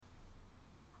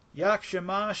Yak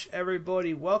Shamash,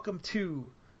 everybody. Welcome to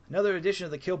another edition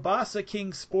of the Kielbasa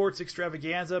King Sports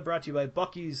Extravaganza, brought to you by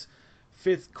Bucky's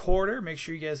Fifth Quarter. Make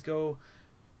sure you guys go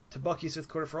to Bucky's Fifth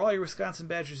Quarter for all your Wisconsin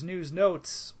Badgers news,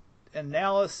 notes,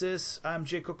 analysis. I'm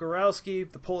Jake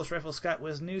Kokorowski, the Polish Rifle Scott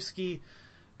Wisniewski,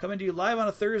 coming to you live on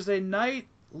a Thursday night.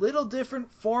 Little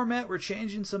different format. We're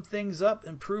changing some things up,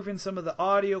 improving some of the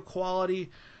audio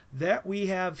quality that we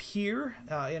have here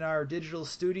in our digital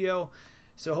studio.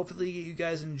 So hopefully you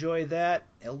guys enjoy that.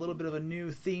 A little bit of a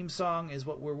new theme song is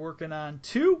what we're working on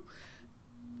too.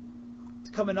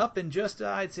 Coming up in just,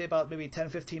 I'd say about maybe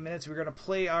 10-15 minutes, we're going to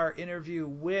play our interview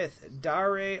with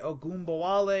Dare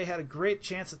Ogunbowale. Had a great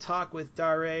chance to talk with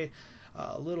Dare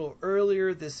a little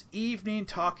earlier this evening,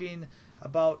 talking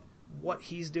about what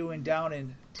he's doing down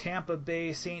in Tampa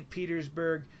Bay, St.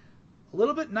 Petersburg. A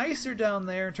little bit nicer down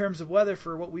there in terms of weather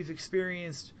for what we've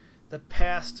experienced the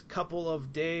past couple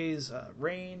of days.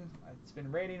 Rain. It's been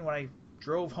raining when I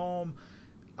drove home.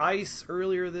 Ice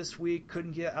earlier this week.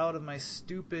 Couldn't get out of my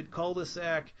stupid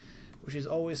cul-de-sac, which is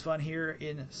always fun here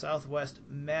in Southwest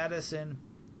Madison.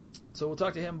 So we'll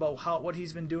talk to him about what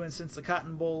he's been doing since the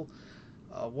Cotton Bowl,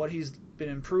 what he's been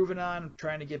improving on,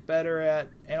 trying to get better at,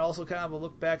 and also kind of a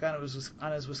look back on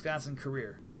his Wisconsin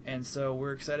career. And so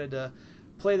we're excited to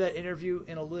play that interview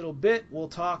in a little bit. We'll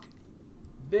talk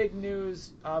big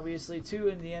news, obviously, too,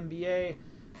 in the NBA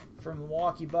from the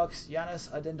Milwaukee Bucks. Giannis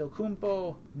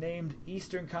Antetokounmpo named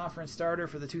Eastern Conference starter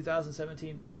for the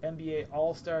 2017 NBA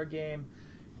All-Star Game.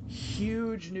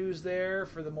 Huge news there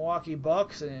for the Milwaukee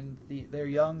Bucks and their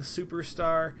young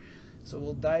superstar. So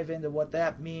we'll dive into what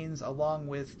that means, along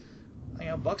with,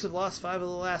 Bucks have lost 5 of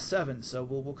the last 7, so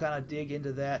we'll kind of dig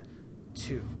into that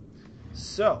too.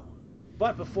 So,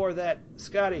 but before that,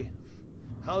 Scotty,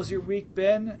 how's your week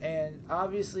been? And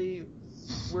obviously,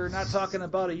 we're not talking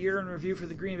about a year in review for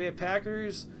the Green Bay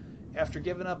Packers. After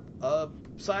giving up a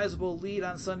sizable lead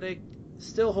on Sunday,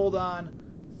 still hold on.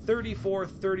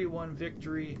 34-31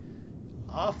 victory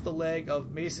off the leg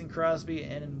of Mason Crosby,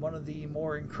 and in one of the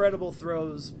more incredible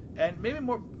throws, and maybe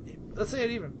more, let's say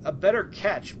it even, a better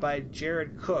catch by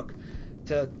Jared Cook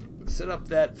to set up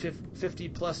that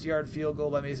 50-plus yard field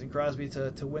goal by Mason Crosby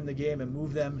to win the game and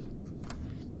move them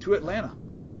to Atlanta.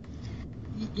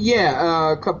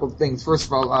 Yeah, a couple of things. First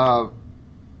of all,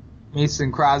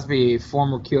 Mason Crosby,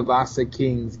 former Kielbasa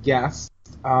Kings guest,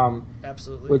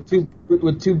 absolutely,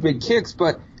 with two big kicks.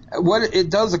 But what it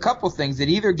does, a couple of things. It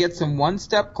either gets him one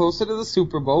step closer to the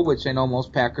Super Bowl, which I know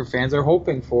most Packer fans are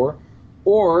hoping for,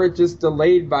 or it just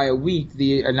delayed by a week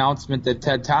the announcement that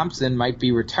Ted Thompson might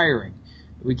be retiring.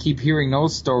 We keep hearing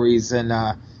those stories, and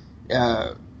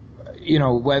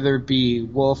whether it be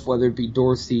Wolf, whether it be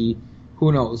Dorsey,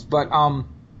 who knows? But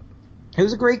it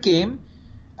was a great game.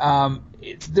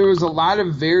 There was a lot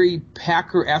of very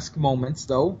Packer-esque moments,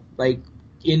 though, like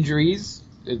injuries.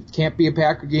 It can't be a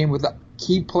Packer game with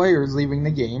key players leaving the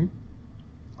game.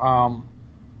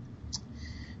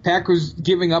 Packers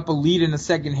giving up a lead in the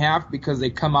second half because they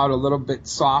come out a little bit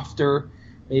softer,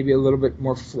 maybe a little bit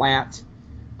more flat.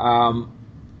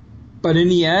 But in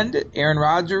the end, Aaron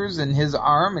Rodgers and his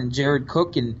arm and Jared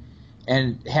Cook and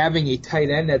having a tight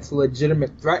end that's a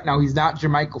legitimate threat. Now, he's not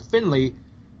Jermichael Finley,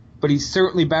 but he's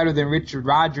certainly better than Richard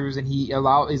Rodgers, and he's a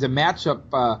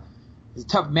matchup, it's a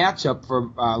tough matchup for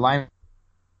linebackers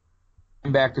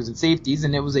and safeties,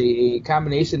 and it was a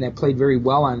combination that played very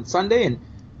well on Sunday, and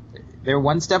they're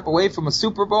one step away from a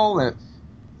Super Bowl.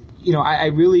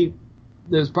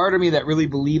 There's part of me that really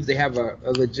believes they have a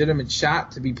legitimate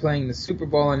shot to be playing the Super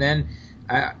Bowl, and then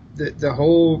the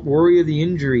whole worry of the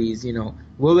injuries,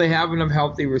 will they have enough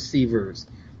healthy receivers?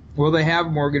 Will they have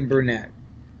Morgan Burnett?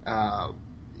 I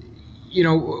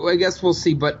guess we'll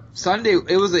see. But Sunday,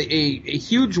 it was a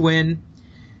huge win,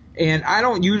 and I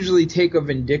don't usually take a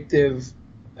vindictive,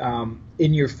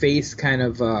 in-your-face kind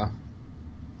of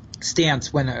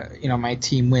stance when my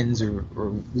team wins or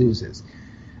loses.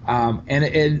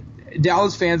 And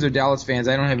Dallas fans are Dallas fans.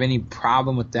 I don't have any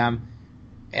problem with them.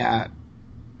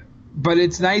 But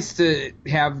it's nice to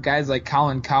have guys like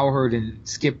Colin Cowherd and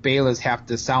Skip Bayless have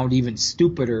to sound even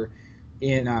stupider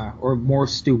or more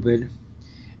stupid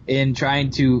in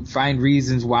trying to find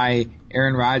reasons why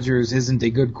Aaron Rodgers isn't a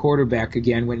good quarterback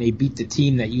again when they beat the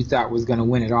team that you thought was going to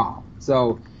win it all.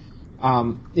 So,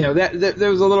 that there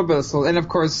was a little bit of and of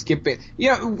course Skip Bayless.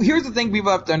 Here's the thing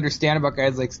people have to understand about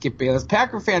guys like Skip Bayless.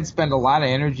 Packer fans spend a lot of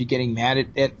energy getting mad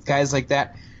at guys like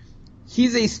that.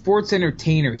 He's a sports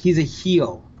entertainer. He's a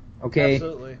heel. Okay,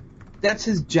 absolutely. That's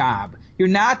his job.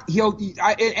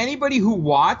 Anybody who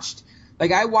watched,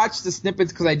 like I watched the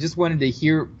snippets because I just wanted to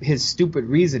hear his stupid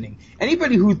reasoning.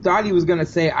 Anybody who thought he was going to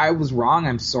say I was wrong,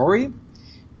 I'm sorry,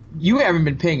 you haven't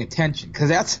been paying attention, because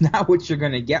that's not what you're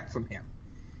going to get from him.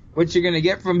 What you're going to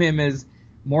get from him is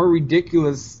more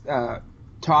ridiculous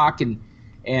talk and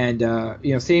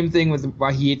same thing with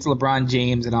why he hates LeBron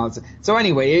James and all that. So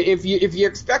anyway, if you're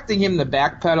expecting him to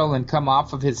backpedal and come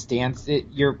off of his stance,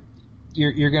 you're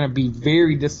going to be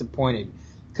very disappointed,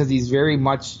 because he's very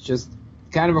much just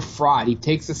kind of a fraud. He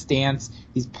takes a stance.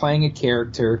 He's playing a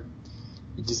character.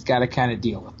 You just got to kind of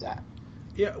deal with that.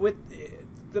 Yeah, with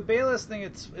the Bayless thing,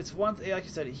 it's one thing, like you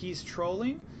said, he's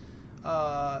trolling,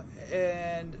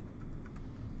 and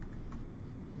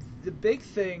the big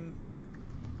thing,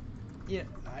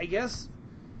 I guess,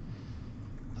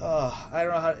 I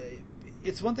don't know how.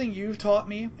 It's one thing you've taught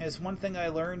me, and it's one thing I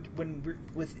learned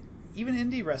with even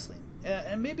indie wrestling,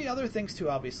 and maybe other things too,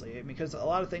 obviously, because a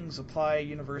lot of things apply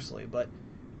universally. But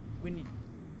when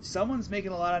someone's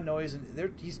making a lot of noise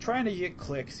and he's trying to get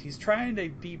clicks, he's trying to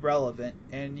be relevant,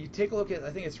 and you take a look at, I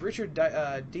think it's Richard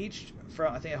Deitch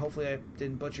from, hopefully I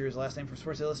didn't butcher his last name, from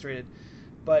Sports Illustrated,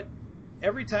 but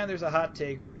every time there's a hot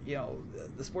take,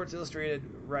 the Sports Illustrated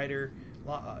writer,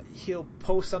 he'll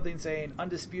post something saying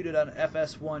Undisputed on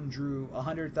FS1 drew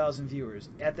 100,000 viewers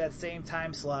at that same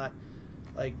time slot,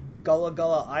 like Gullah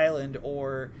Gullah Island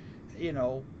or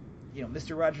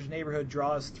Mr. Rogers' Neighborhood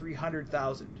draws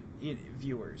 300,000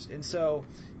 viewers. And so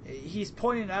he's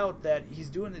pointing out that he's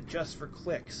doing it just for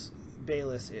clicks.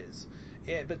 Bayless is,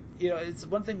 but it's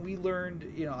one thing we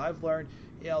learned. I've learned.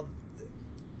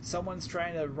 Someone's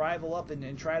trying to rival up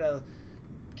and try to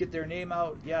get their name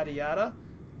out, yada yada,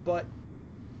 but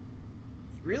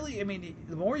really,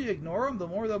 the more you ignore them, the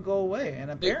more they'll go away. And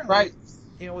apparently, right.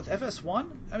 With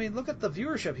FS1, look at the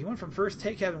viewership. He went from First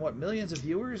Take having millions of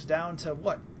viewers down to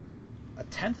a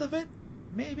tenth of it,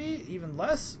 maybe even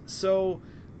less. So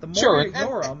the more you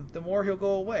ignore him, the more he'll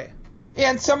go away.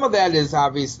 Yeah, and some of that is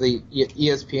obviously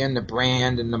ESPN, the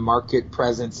brand and the market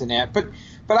presence and that. But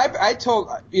I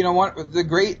told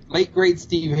the late great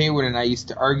Steve Haywood and I used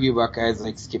to argue about guys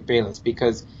like Skip Bayless,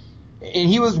 and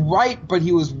he was right, but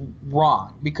he was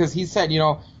wrong, because he said,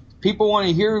 people want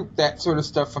to hear that sort of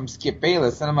stuff from Skip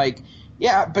Bayless, and I'm like,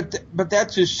 yeah, but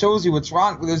that just shows you what's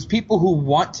wrong. There's people who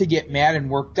want to get mad and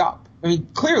worked up.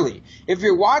 Clearly, if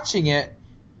you're watching it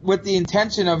with the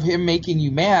intention of him making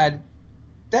you mad,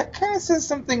 that kind of says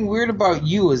something weird about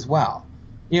you as well.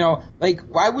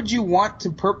 Why would you want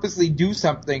to purposely do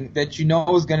something that you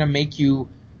know is going to make you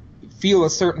feel a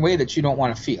certain way that you don't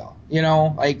want to feel?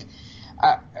 But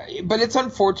it's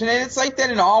unfortunate. It's like that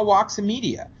in all walks of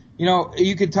media.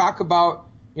 You could talk about,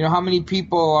 how many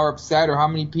people are upset or how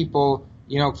many people,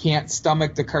 can't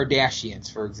stomach the Kardashians,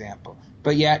 for example,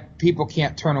 but yet people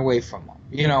can't turn away from them.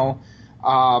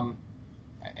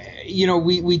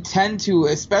 We tend to,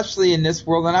 especially in this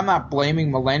world, and I'm not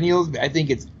blaming millennials. I think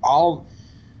it's all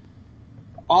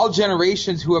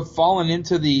generations who have fallen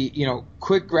into the,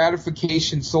 quick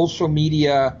gratification, social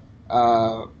media,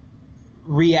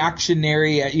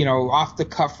 reactionary, off the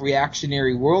cuff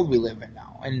reactionary world we live in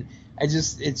now. And it's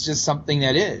just something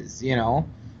that is,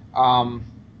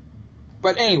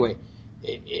 but anyway,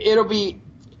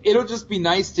 it'll just be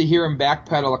nice to hear him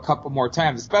backpedal a couple more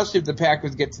times, especially if the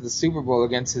Packers get to the Super Bowl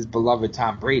against his beloved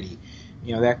Tom Brady.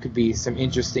 That could be some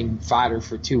interesting fodder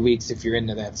for 2 weeks if you're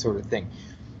into that sort of thing.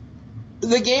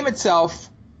 The game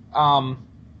itself, Packers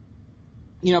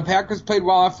played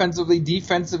well offensively.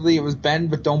 Defensively, it was bend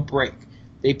but don't break.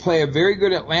 They play a very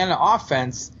good Atlanta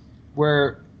offense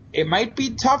where it might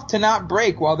be tough to not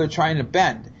break while they're trying to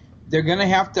bend. They're going to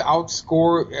have to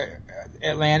outscore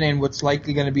Atlanta in what's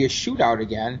likely going to be a shootout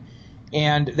again,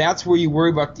 and that's where you worry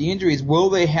about the injuries. Will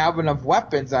they have enough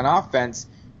weapons on offense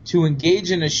to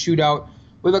engage in a shootout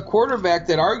with a quarterback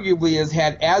that arguably has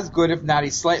had as good, if not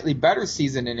a slightly better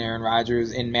season in Aaron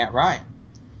Rodgers and Matt Ryan?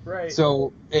 Right.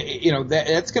 So,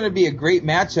 that's going to be a great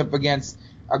matchup against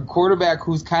a quarterback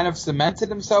who's kind of cemented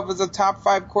himself as a top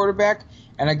 5 quarterback,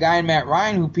 and a guy in Matt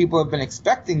Ryan who people have been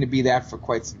expecting to be that for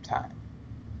quite some time.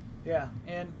 Yeah,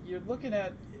 and you're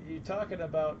talking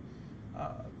about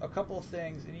a couple of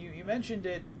things, and you mentioned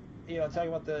it, talking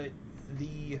about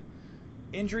the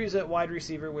injuries at wide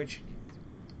receiver, which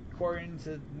according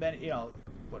to many,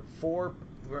 4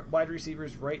 wide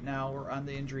receivers right now are on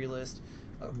the injury list,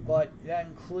 but that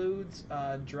includes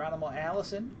Geronimo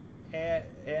Allison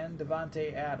and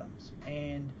Devontae Adams,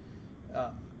 and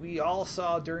we all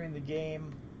saw during the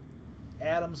game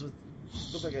Adams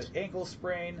looked like an ankle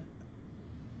sprain.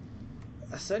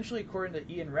 Essentially, according to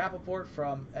Ian Rappaport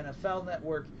from NFL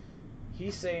Network,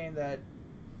 he's saying that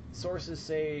sources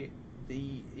say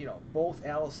both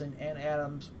Allison and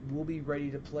Adams will be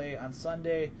ready to play on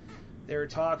Sunday. There are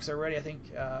talks already. I think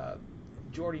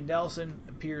Jordy Nelson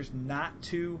appears not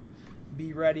to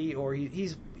be ready, or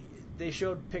he's. They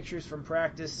showed pictures from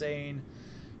practice saying,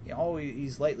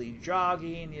 he's lightly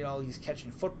jogging, he's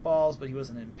catching footballs, but he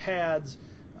wasn't in pads.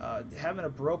 Having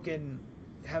broken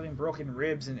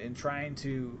ribs and trying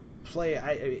to play,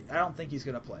 I don't think he's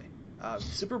going to play.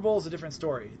 Super Bowl is a different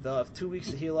story. They'll have 2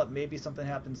 weeks to heal up. Maybe something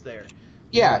happens there.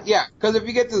 Yeah. Because if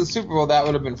you get to the Super Bowl, that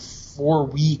would have been 4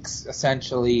 weeks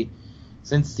essentially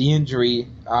since the injury.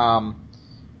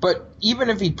 But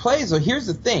even if he plays, so here's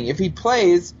the thing: if he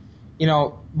plays,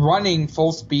 running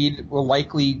full speed will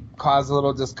likely cause a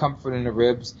little discomfort in the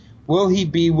ribs. Will he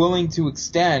be willing to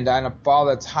extend on a ball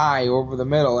that's high over the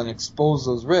middle and expose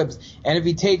those ribs? And if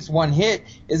he takes one hit,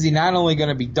 is he not only going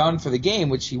to be done for the game,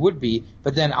 which he would be,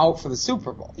 but then out for the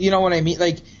Super Bowl? You know what I mean?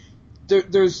 Like,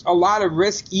 there's a lot of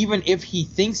risk, even if he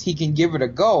thinks he can give it a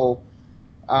go.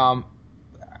 Because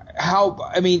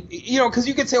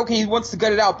you could say, okay, he wants to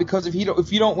gut it out because if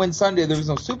you don't win Sunday, there's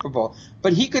no Super Bowl.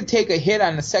 But he could take a hit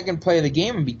on the second play of the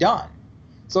game and be done.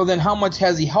 So then how much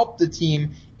has he helped the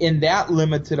team in that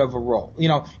limited of a role?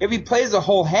 If he plays a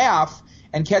whole half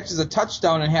and catches a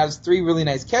touchdown and has 3 really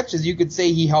nice catches, you could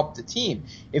say he helped the team.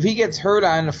 If he gets hurt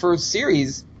on the first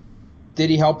series, did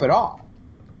he help at all?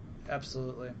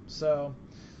 Absolutely. So,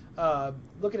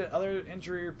 looking at other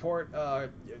injury report,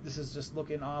 this is just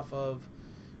looking off of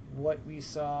what we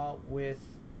saw with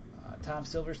Tom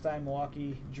Silverstein,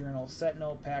 Milwaukee Journal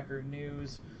Sentinel, Packer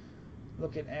News.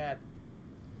 Looking at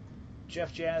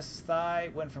Jeff Janis' thigh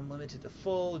went from limited to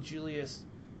full. Julius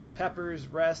Peppers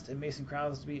rest and Mason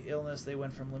Crosby illness, they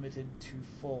went from limited to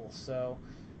full. So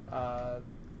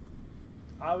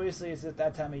obviously it's at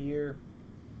that time of year.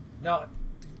 Now,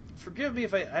 forgive me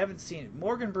if I haven't seen it.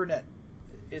 Morgan Burnett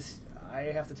I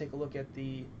have to take a look at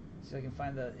see if I can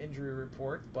find the injury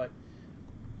report, but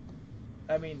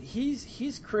I mean,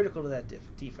 he's critical to that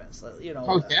defense. Oh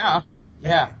yeah.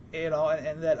 Yeah.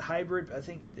 And that hybrid, I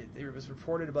think it was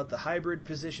reported about the hybrid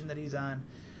position that he's on.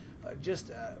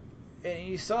 And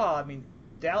you saw, I mean,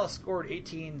 Dallas scored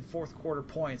 18 fourth quarter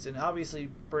points, and obviously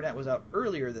Burnett was out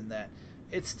earlier than that.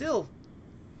 It's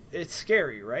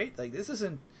scary, right? Like, this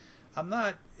isn't,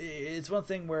 it's one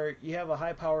thing where you have a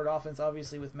high-powered offense,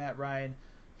 obviously, with Matt Ryan,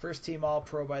 first team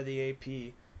All-Pro by the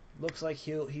AP. Looks like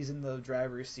he's in the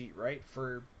driver's seat, right,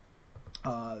 for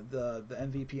the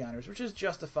MVP honors, which is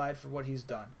justified for what he's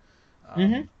done.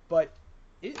 But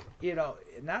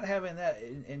not having that,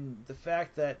 and the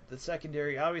fact that the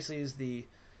secondary obviously is the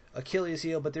Achilles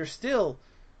heel, but they're still,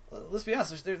 let's be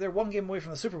honest, they're one game away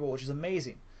from the Super Bowl, which is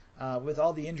amazing with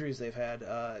all the injuries they've had.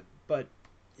 How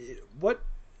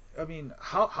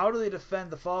do they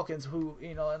defend the Falcons? Who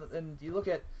and you look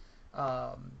at,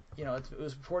 it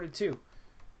was reported too.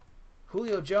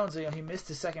 Julio Jones, he missed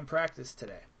his second practice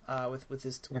today with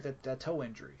that toe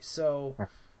injury. So,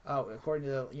 according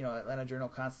to the Atlanta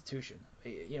Journal-Constitution,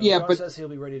 Jones says he'll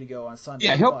be ready to go on Sunday.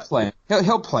 Yeah, he'll play.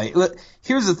 He'll play. Look,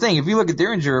 here's the thing: if you look at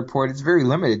their injury report, it's very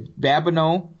limited.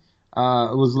 Babineau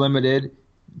was limited.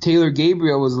 Taylor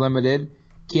Gabriel was limited.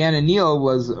 Keanu Neal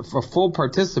was a full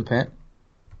participant,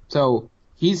 so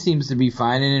he seems to be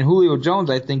fine. And then Julio Jones,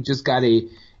 I think, just got a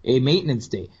maintenance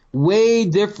day. Way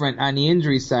different on the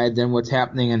injury side than what's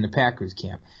happening in the Packers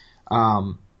camp.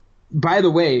 By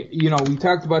the way, we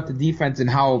talked about the defense and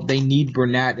how they need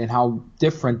Burnett and how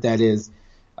different that is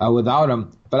without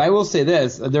him. But I will say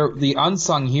this, they're the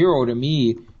unsung hero to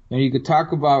me. You could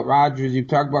talk about Rodgers, you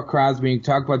could talk about Crosby, you could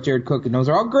talk about Jared Cook, and those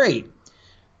are all great.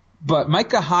 But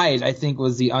Micah Hyde, I think,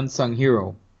 was the unsung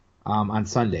hero on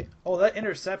Sunday. Oh, that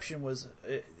interception was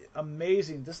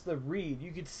amazing. Just the read.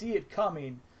 You could see it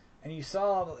coming. And you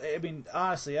saw, I mean,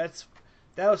 honestly, that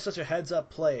was such a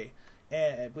heads-up play.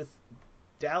 And with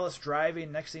Dallas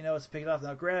driving, next thing you know, it's picking off.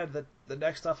 Now, granted, the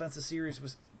next offensive series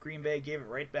was Green Bay, gave it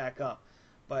right back up.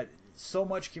 But so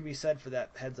much can be said for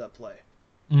that heads-up play.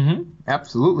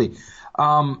 Absolutely.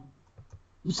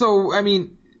 So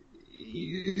again,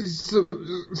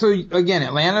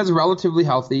 Atlanta's relatively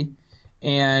healthy.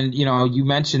 And, you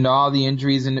mentioned all the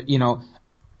injuries and,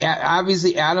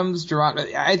 obviously Adams, Geronimo,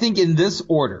 I think in this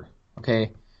order,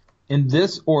 okay,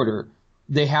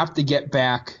 they have to get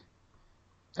back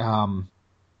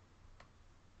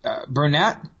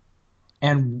Burnett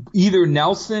and either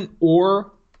Nelson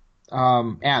or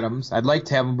Adams. I'd like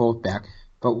to have them both back,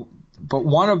 but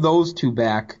one of those two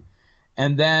back,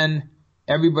 and then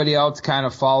everybody else kind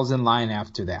of falls in line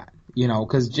after that,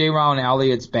 because J-Ron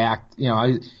Elliott's back.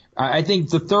 I think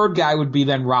the third guy would be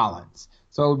then Rollins.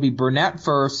 So it would be Burnett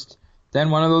first, then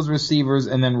one of those receivers,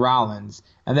 and then Rollins.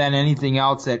 And then anything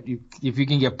else if you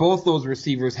can get both those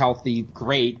receivers healthy,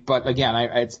 great. But again,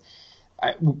 it's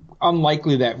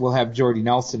unlikely that we'll have Jordy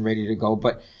Nelson ready to go.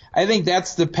 But I think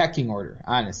that's the pecking order,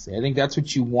 honestly. I think that's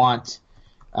what you want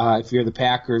if you're the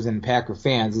Packers and Packer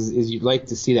fans, is you'd like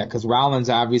to see that, because Rollins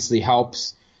obviously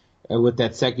helps with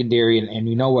that secondary, and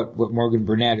you know what Morgan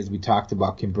Burnett, as we talked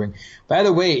about, can bring. By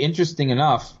the way, interesting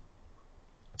enough,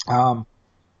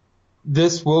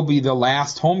 this will be the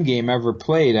last home game ever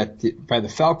played by the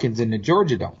Falcons in the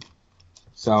Georgia Dome.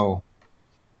 So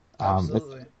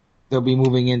they'll be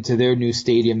moving into their new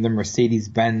stadium, the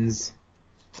Mercedes-Benz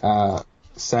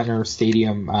Center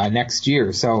Stadium, next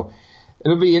year. So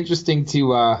it'll be interesting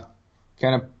to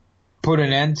kind of put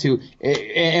an end to.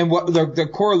 And what the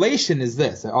correlation is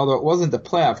this: although it wasn't the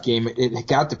playoff game, it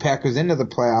got the Packers into the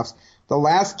playoffs. The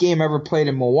last game ever played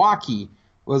in Milwaukee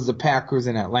was the Packers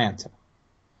in Atlanta.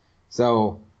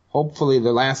 So hopefully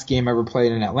the last game ever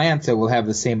played in Atlanta will have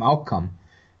the same outcome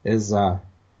as the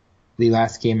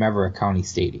last game ever at County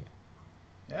Stadium.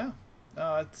 Yeah.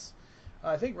 No,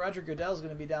 I think Roger Goodell's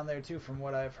going to be down there too, from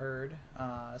what I've heard.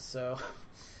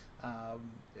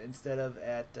 Instead of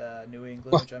at New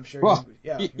England, which I'm sure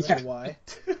you know why.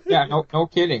 Yeah, no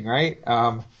kidding, right?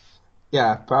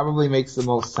 Yeah, probably makes the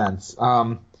most sense.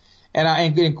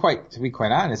 And to be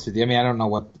quite honest with you, I mean, I don't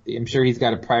know I'm sure he's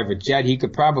got a private jet. He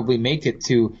could probably make it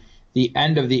to the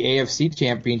end of the AFC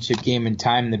Championship game in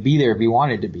time to be there if he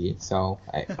wanted to be. So,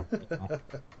 I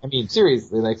mean,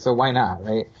 seriously, so why not,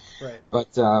 right? Right.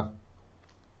 But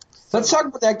let's talk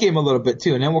about that game a little bit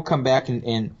too, and then we'll come back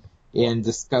and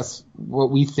discuss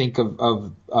what we think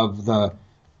of the,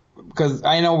 because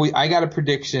I know I got a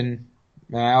prediction,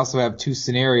 and I also have two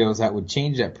scenarios that would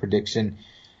change that prediction.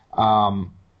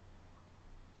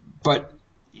 But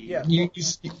yeah, you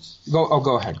go. Oh,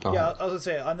 go ahead. Go ahead. I was gonna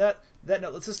say, on that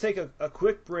note, let's just take a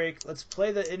quick break. Let's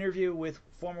play the interview with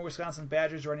former Wisconsin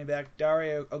Badgers running back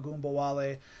Dare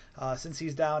Ogunbowale. Since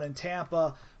he's down in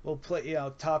Tampa, we'll play.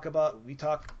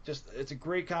 It's a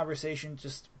great conversation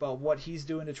just about what he's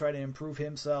doing to try to improve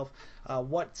himself.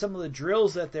 What some of the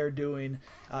drills that they're doing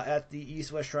at the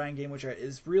East-West Shrine game, which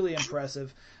is really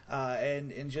impressive,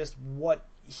 and just what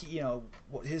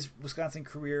his Wisconsin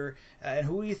career and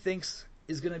who he thinks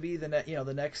is going to be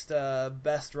the next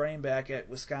best running back at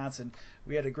Wisconsin.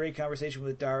 We had a great conversation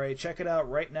with Dare. Check it out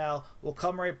right now. We'll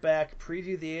come right back,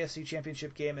 preview the AFC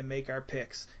Championship game, and make our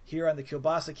picks here on the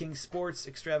Kielbasa King Sports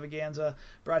Extravaganza,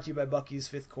 brought to you by Bucky's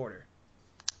Fifth Quarter.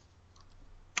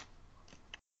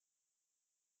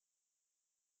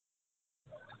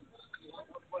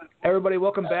 Everybody,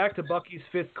 welcome back to Bucky's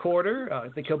Fifth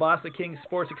Quarter, the Kielbasa King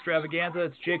Sports Extravaganza.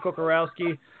 It's Jay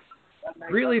Kokorowski.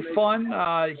 Really fun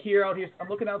here out here. I'm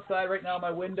looking outside right now,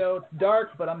 my window. It's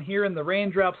dark, but I'm hearing the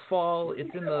raindrops fall. It's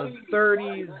in the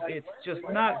 30s. It's just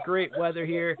not great weather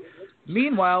here.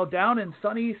 Meanwhile, down in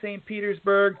sunny St.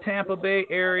 Petersburg, Tampa Bay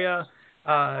area,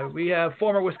 we have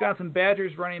former Wisconsin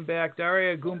Badgers running back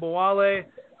Dare Ogunbowale.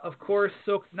 Of course,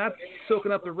 not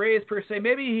soaking up the rays per se.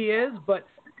 Maybe he is, but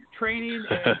training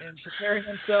and preparing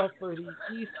himself for the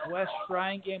East-West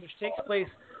Shrine game, which takes place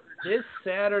this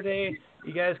Saturday.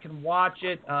 You guys can watch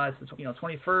it. It's the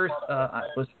 21st.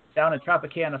 It was down at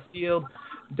Tropicana Field.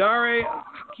 Dare, can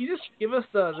you just give us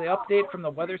the update from the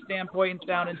weather standpoint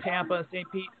down in Tampa,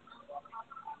 St. Pete?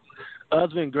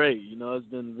 It's been great. It's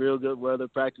been real good weather.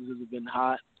 Practices have been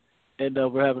hot, and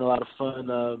we're having a lot of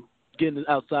fun getting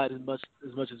outside as much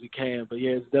as we can. But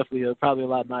yeah, it's definitely probably a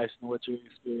lot nicer than what you're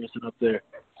experiencing up there.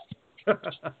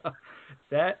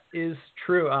 That is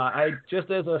true. I just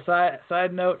as a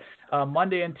side note,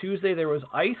 Monday and Tuesday there was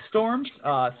ice storms,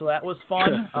 so that was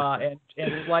fun, and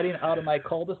sliding out of my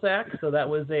cul-de-sac. So that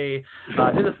was did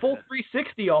a full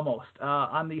 360 almost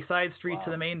on the side street to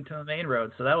the main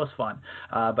road. So that was fun.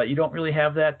 But you don't really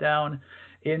have that down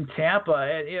in Tampa.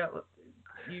 And,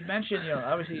 you mentioned,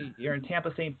 obviously you're in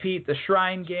Tampa, St. Pete, the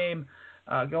Shrine game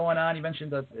going on. You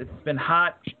mentioned that it's been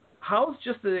hot. How's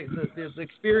just the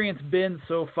experience been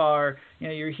so far?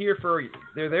 They're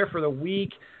there for the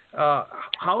week.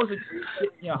 How is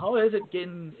it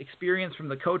getting experience from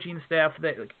the coaching staff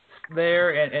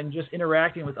there and just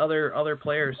interacting with other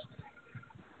players?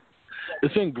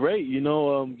 It's been great,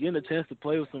 getting a chance to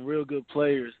play with some real good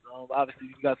players. Obviously,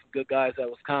 you've got some good guys at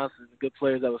Wisconsin, good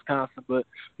players at Wisconsin, but,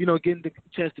 getting the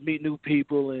chance to meet new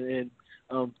people and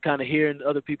kind of hearing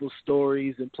other people's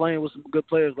stories and playing with some good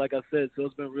players, like I said. So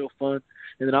it's been real fun.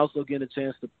 And then also getting a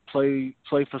chance to play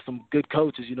for some good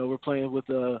coaches. We're playing with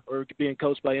or being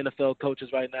coached by NFL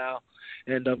coaches right now,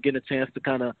 and getting a chance to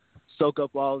kind of soak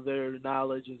up all of their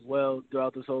knowledge as well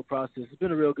throughout this whole process. It's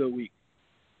been a real good week.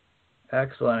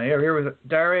 Excellent. Here with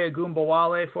Dare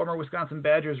Ogunbowale, former Wisconsin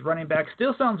Badgers running back.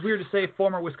 Still sounds weird to say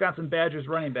former Wisconsin Badgers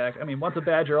running back. I mean, once a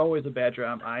Badger, always a Badger,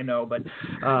 I know. But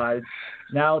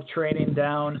now training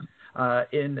down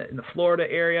in the Florida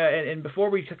area. And before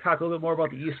we talk a little bit more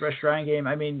about the East-West Shrine game,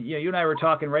 I mean, you and I were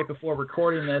talking right before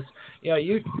recording this.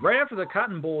 You right after the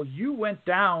Cotton Bowl, you went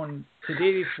down to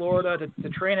Davie, Florida to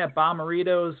train at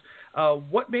Bomarito's.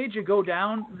 What made you go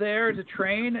down there to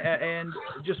train, and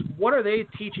just what are they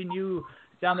teaching you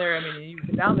down there? I mean, you've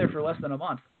been down there for less than a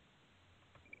month.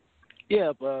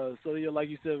 Yeah, so like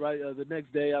you said, right, the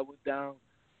next day I went down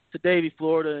to Davie,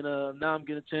 Florida, and now I'm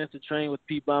getting a chance to train with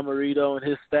Pete Bomarito and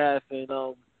his staff. And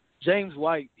James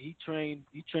White, he trained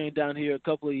down here a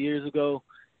couple of years ago,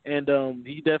 and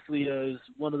he definitely is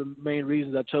one of the main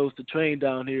reasons I chose to train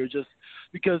down here, just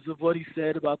because of what he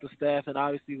said about the staff and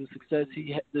obviously the success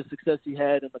he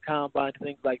had in the combine,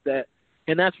 things like that.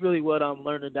 And that's really what I'm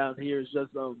learning down here is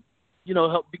just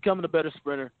help becoming a better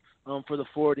sprinter. For the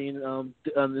 40 and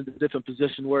the different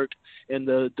position work and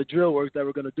the drill work that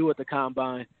we're going to do at the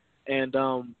combine. And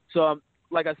so I'm,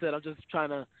 like I said, I'm just trying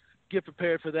to get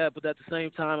prepared for that. But at the same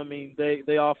time, I mean,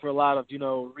 they offer a lot of,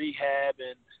 rehab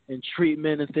and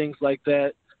treatment and things like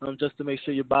that, just to make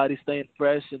sure your body's staying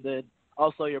fresh. And then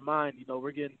also your mind,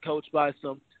 we're getting coached by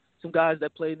some guys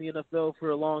that played in the NFL for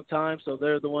a long time. So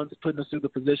they're the ones putting us through the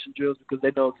position drills because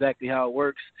they know exactly how it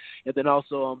works. And then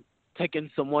also,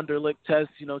 taking some Wonderlic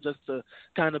tests, just to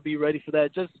kind of be ready for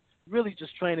that. Just really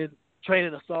just training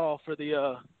us all for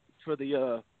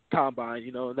the combine,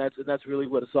 and that's really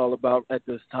what it's all about at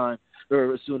this time,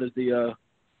 or as soon as the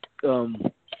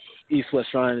East-West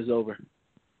Shrine is over.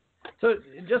 So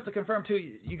just to confirm too,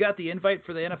 you got the invite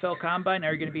for the NFL Combine.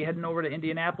 Are you going to be heading over to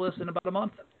Indianapolis in about a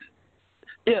month?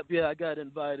 Yeah, I got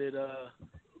invited.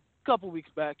 Couple weeks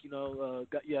back,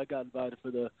 I got invited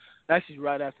for actually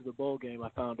right after the bowl game. I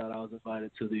found out I was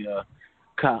invited to the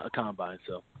combine.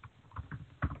 So,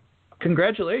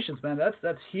 congratulations, man!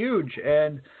 That's huge.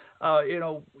 And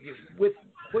with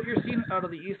what you're seeing out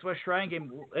of the East-West Shrine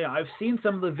game, I've seen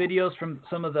some of the videos from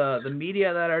some of the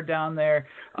media that are down there.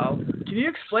 Can you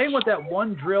explain what that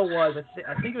one drill was?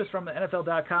 I think it was from the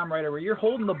NFL.com writer where you're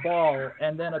holding the ball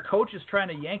and then a coach is trying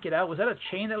to yank it out. Was that a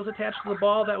chain that was attached to the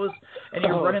ball and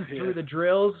you're running through the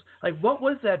drills? Like, what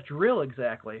was that drill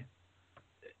exactly?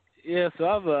 Yeah, so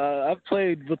I've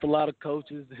played with a lot of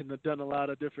coaches and I've done a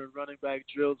lot of different running back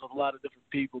drills with a lot of different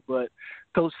people. But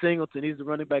Coach Singleton, he's the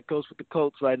running back coach with the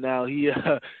Colts right now. He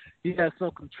has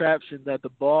some contraption that the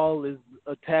ball is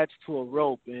attached to a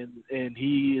rope and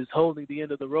he is holding the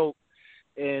end of the rope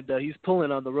and he's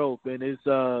pulling on the rope. And it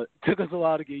took us a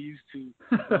while to get used to.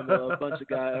 A bunch of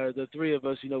guys, or the three of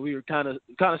us, we were kind of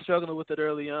struggling with it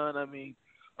early on. I mean,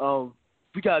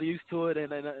 we got used to it, and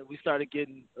then we started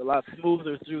getting a lot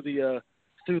smoother through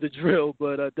the drill.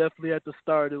 But definitely at the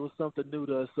start, it was something new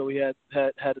to us, so we had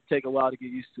to take a while to get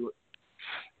used to it.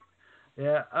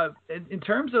 Yeah. In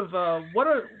terms of what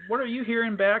are you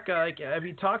hearing back? Have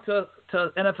you talked to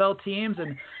NFL teams,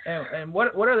 and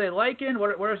what are they liking?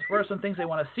 What are some things they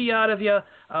want to see out of you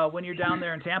when you're down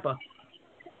there in Tampa?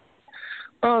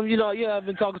 I've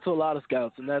been talking to a lot of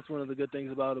scouts, and that's one of the good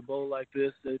things about a bowl like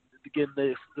this. Getting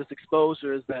this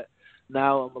exposure is that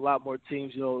now a lot more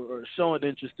teams, are showing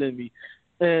interest in me.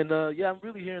 And, I'm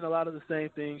really hearing a lot of the same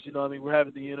things. We're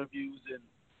having the interviews, and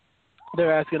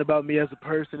they're asking about me as a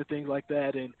person and things like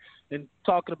that, and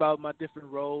talking about my different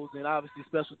roles. And obviously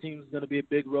special teams is going to be a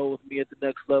big role with me at the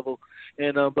next level.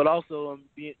 And but also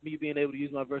me being able to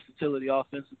use my versatility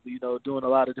offensively, doing a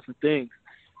lot of different things.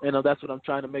 And that's what I'm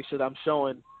trying to make sure that I'm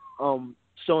showing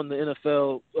the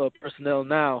NFL personnel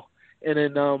now. And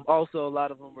then also a lot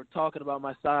of them were talking about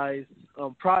my size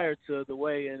prior to the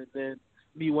weigh-in, and then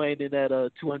me weighing in at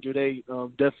 208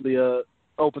 definitely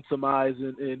opened some eyes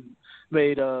and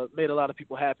made a lot of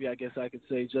people happy, I guess I could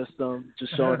say, just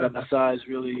showing that my size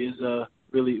really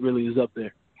is up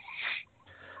there.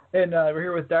 And we're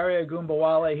here with Dare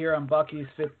Ogunbowale here on Bucky's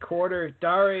Fifth Quarter.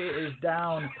 Dare is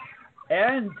down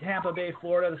in Tampa Bay,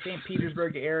 Florida, the St.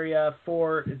 Petersburg area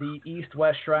for the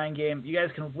East-West Shrine game. You guys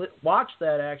can watch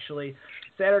that actually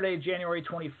Saturday, January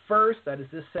 21st. That is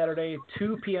this Saturday,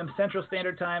 2 p.m. Central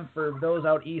Standard Time. For those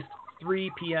out east,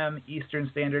 3 p.m. Eastern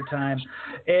Standard Time.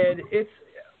 And has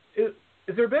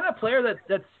there been a player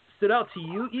that stood out to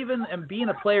you, even and being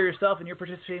a player yourself and you're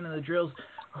participating in the drills,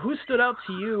 who stood out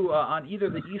to you on either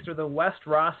the East or the West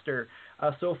roster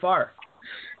so far?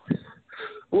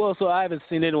 Well, so I haven't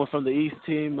seen anyone from the East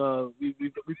team.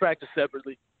 We practice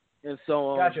separately, and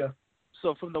so gotcha.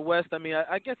 So from the West, I mean,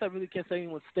 I guess I really can't say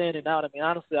anyone's standing out. I mean,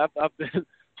 honestly, I've been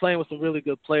playing with some really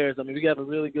good players. I mean, we got a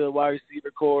really good wide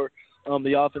receiver core.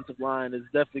 The offensive line has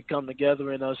definitely come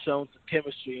together and shown some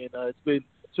chemistry, and it's been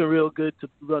real good to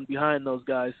run behind those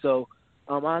guys. So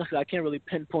honestly, I can't really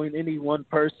pinpoint any one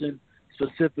person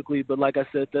specifically, but like I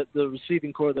said, the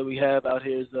receiving core that we have out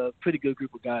here is a pretty good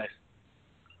group of guys.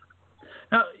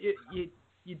 Now,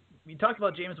 you talked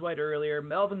about James White earlier.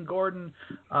 Melvin Gordon,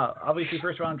 obviously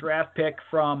first-round draft pick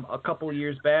from a couple of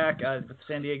years back with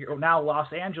San Diego, now Los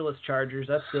Angeles Chargers.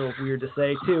 That's still weird to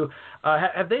say, too.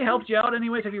 Have they helped you out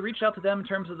anyways? Have you reached out to them in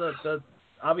terms of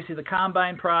obviously the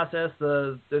combine process,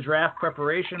 the draft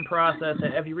preparation process?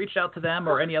 Have you reached out to them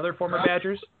or any other former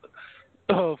Badgers?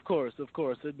 Oh, of course.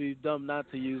 It'd be dumb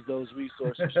not to use those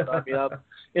resources. I mean, I'm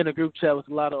in a group chat with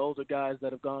a lot of older guys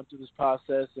that have gone through this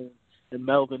process, and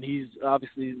Melvin, he's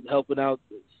obviously helping out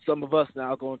some of us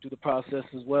now going through the process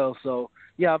as well. So,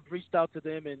 yeah, I've reached out to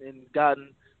them and gotten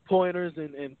pointers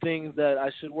and things that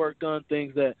I should work on,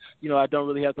 things that, I don't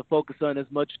really have to focus on as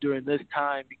much during this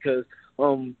time because,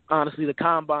 honestly, the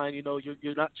combine,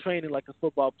 you're not training like a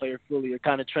football player fully. You're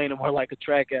kind of training more like a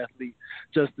track athlete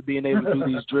just to being able to do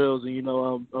these drills and,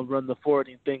 run the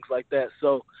 40 and things like that.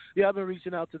 So, yeah, I've been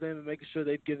reaching out to them and making sure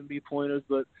they've given me pointers.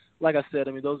 But like I said,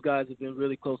 I mean, those guys have been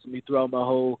really close to me throughout my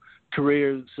whole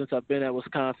career since I've been at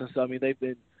Wisconsin. So, I mean, they've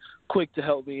been quick to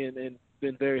help me and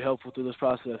been very helpful through this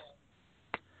process.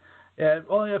 Yeah,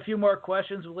 only a few more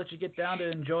questions. We'll let you get down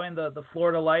to enjoying the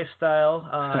Florida lifestyle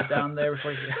down there.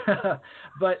 Before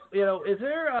but, is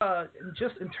there,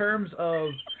 just in terms of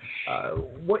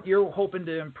what you're hoping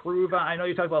to improve on, I know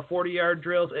you talked about 40-yard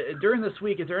drills. During this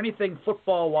week, is there anything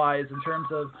football-wise in terms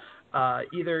of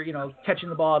either, catching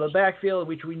the ball out of the backfield,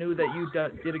 which we knew that you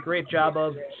did a great job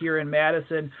of here in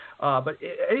Madison, but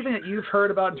anything that you've heard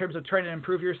about in terms of trying to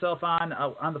improve yourself on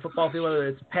the football field, whether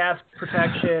it's pass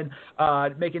protection,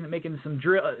 making some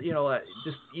drill,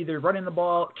 just either running the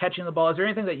ball, catching the ball. Is there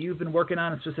anything that you've been working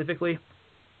on specifically?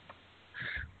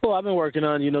 Well, I've been working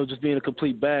on, just being a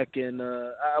complete back, and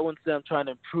I wouldn't say I'm trying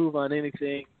to improve on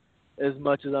anything as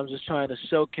much as I'm just trying to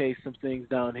showcase some things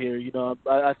down here.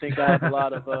 I think I have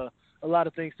a lot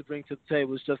of things to bring to the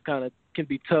table. It's just kind of can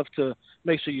be tough to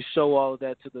make sure you show all of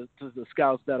that to the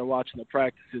scouts that are watching the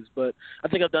practices. But I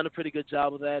think I've done a pretty good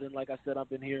job of that. And like I said, I've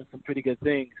been hearing some pretty good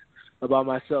things about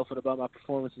myself and about my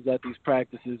performances at these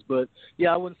practices. But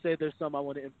yeah, I wouldn't say there's something I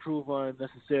want to improve on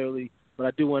necessarily, but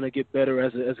I do want to get better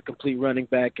as a complete running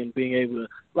back and being able to,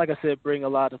 like I said, bring a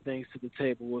lot of things to the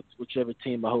table with whichever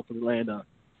team I hopefully land on.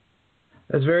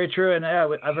 That's very true, and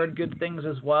I've heard good things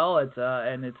as well. It's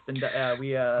been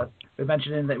we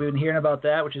mentioned that we've been hearing about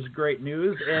that, which is great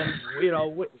news. And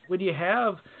when you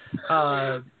have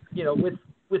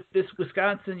with this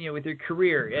Wisconsin, with your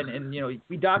career, and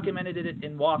we documented it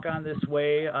in Walk On This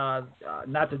Way,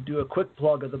 not to do a quick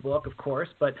plug of the book, of course,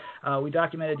 but we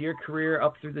documented your career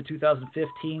up through the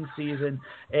 2015 season.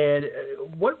 And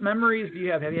what memories do you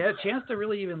have? Have you had a chance to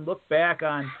really even look back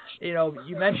on,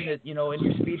 you mentioned it, in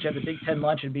your speech at the Big Ten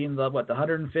luncheon, being the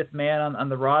 105th man on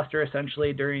the roster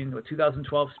essentially during the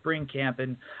 2012 spring camp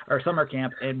or summer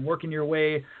camp, and working your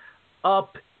way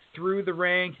up through the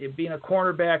ranks, being a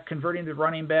cornerback, converting to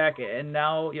running back, and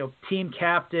now team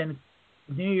captain,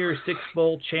 New Year's Six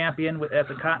Bowl champion at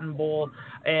the Cotton Bowl,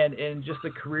 and just the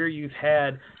career you've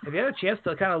had. Have you had a chance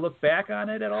to kind of look back on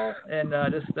it at all, and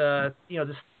just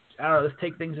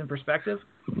take things in perspective?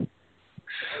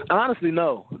 Honestly,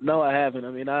 no, I haven't.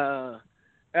 I mean,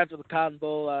 after the Cotton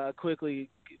Bowl, I quickly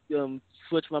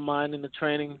switched my mind into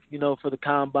training, for the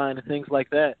combine and things like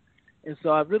that. And so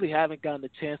I really haven't gotten the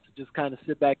chance to just kind of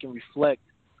sit back and reflect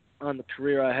on the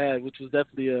career I had, which was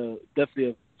definitely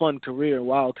a fun career, a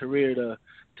wild career to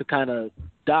kind of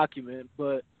document.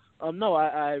 But no,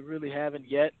 I really haven't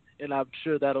yet, and I'm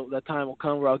sure that time will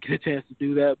come where I'll get a chance to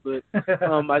do that. But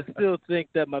I still think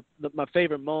that my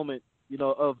favorite moment,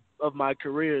 of my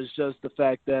career is just the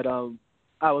fact that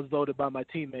I was voted by my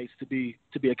teammates to be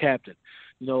a captain,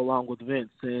 along with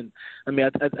Vince. And I mean,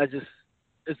 I just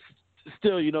it's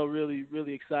still, really,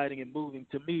 really exciting and moving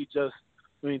to me. Just,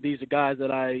 I mean, these are guys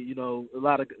that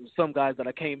some guys that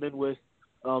I came in with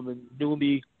and knew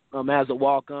me as a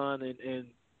walk-on and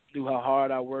knew how hard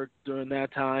I worked during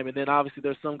that time. And then obviously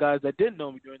there's some guys that didn't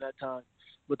know me during that time,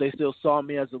 but they still saw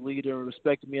me as a leader and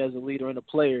respected me as a leader and a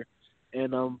player,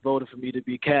 and voted for me to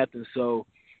be captain. So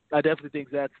I definitely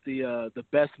think that's the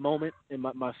best moment and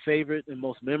my favorite and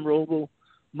most memorable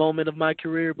moment of my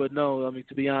career. But no, I mean,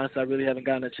 to be honest, I really haven't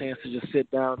gotten a chance to just sit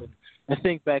down and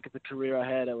think back at the career I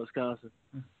had at Wisconsin.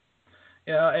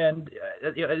 Yeah, and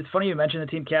it's funny you mentioned the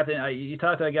team captain. You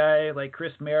talked to a guy like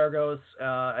Chris Maragos.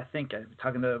 I think I'm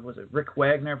talking to, was it Rick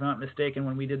Wagner, if I'm not mistaken,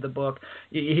 when we did the book.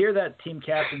 You hear that team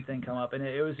captain thing come up, and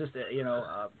it was just,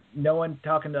 no one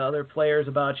talking to other players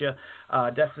about you.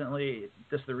 Definitely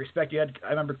just the respect you had. I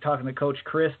remember talking to Coach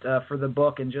Christ for the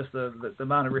book, and just the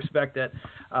amount of respect that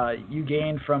you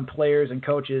gained from players and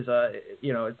coaches.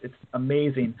 It's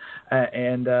amazing.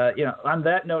 On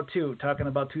that note too, talking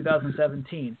about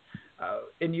 2017,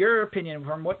 in your opinion,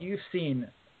 from what you've seen,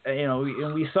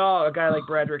 and we saw a guy like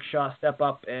Bradrick Shaw step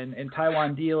up and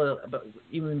Taiwan deal,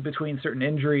 even between certain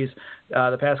injuries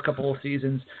the past couple of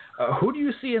seasons. Who do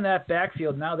you see in that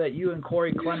backfield now that you and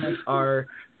Corey Clement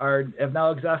have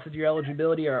now exhausted your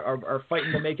eligibility, are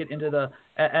fighting to make it into the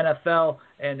NFL,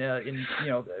 and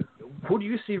who do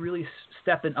you see really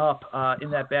stepping up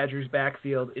in that Badgers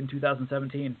backfield in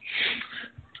 2017?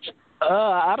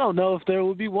 I don't know if there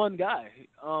would be one guy.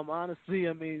 Honestly,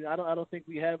 I mean, I don't think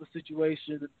we have a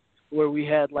situation where we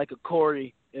had like a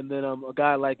Corey and then a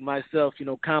guy like myself,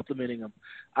 complimenting him.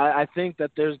 I think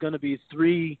that there's going to be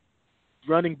 3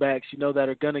 running backs, that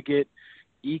are going to get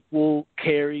equal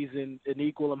carries and an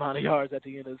equal amount of yards at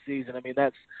the end of the season. I mean,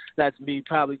 that's me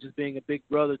probably just being a big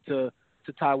brother to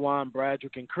Taiwan,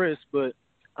 Bradrick, and Chris. But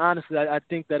honestly, I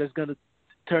think that it's going to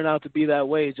turn out to be that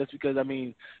way just because, I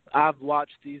mean, I've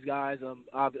watched these guys,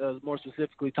 more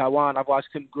specifically Taiwan. I've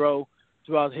watched him grow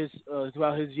throughout his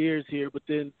years here, but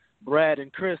then Brad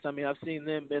and Chris, I mean, I've seen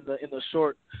them in the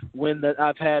short win that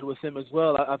I've had with him as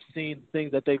well. I've seen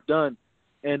things that they've done,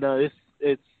 and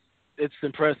it's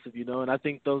impressive, and I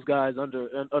think those guys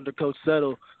under Coach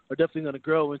Settle are definitely going to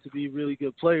grow into be really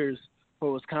good players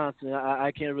for Wisconsin.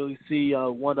 I can't really see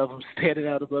one of them standing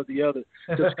out above the other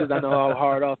just because I know how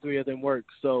hard all 3 of them work.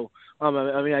 So,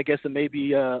 I mean, I guess it may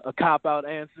be a cop-out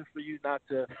answer for you not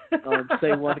to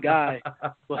say one guy,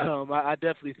 but I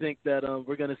definitely think that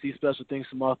we're going to see special things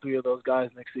from all 3 of those guys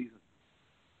next season.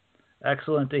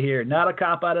 Excellent to hear. Not a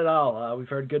cop-out at all. We've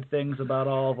heard good things about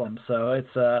all of them. So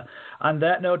it's on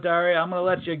that note, Dare, I'm going to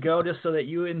let you go just so that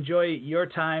you enjoy your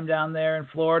time down there in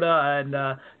Florida.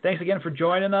 And thanks again for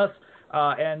joining us.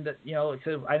 I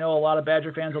know a lot of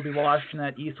Badger fans will be watching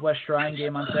that East-West Shrine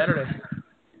game on Saturday.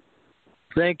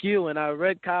 Thank you. And I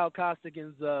read Kyle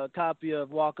Costigan's copy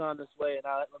of Walk On This Way, and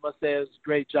I must say it was a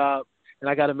great job. And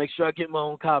I got to make sure I get my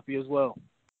own copy as well.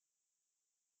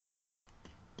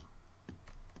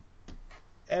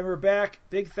 And we're back.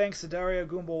 Big thanks to Dare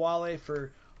Ogunbowale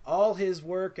for all his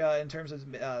work in terms of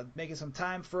making some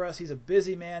time for us. He's a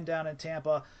busy man down in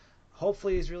Tampa.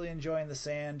 Hopefully he's really enjoying the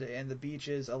sand and the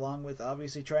beaches, along with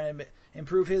obviously trying to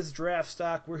improve his draft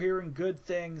stock. We're hearing good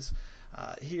things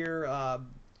here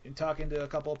in talking to a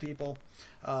couple of people.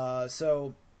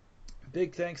 So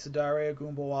big thanks to Dare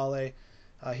Ogunbowale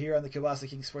here on the Kielbasa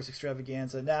King Sports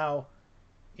Extravaganza. Now,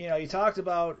 you talked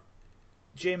about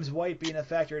James White being a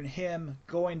factor in him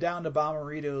going down to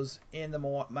Bomarito's in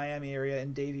the Miami area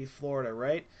in Davie, Florida,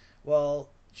 right? Well,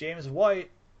 James White,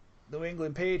 New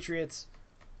England Patriots,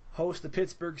 host the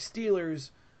Pittsburgh Steelers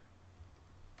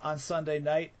on Sunday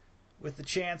night with the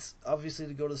chance, obviously,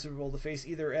 to go to the Super Bowl to face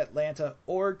either Atlanta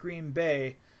or Green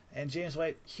Bay. And James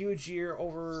White, huge year,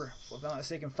 over, if I'm not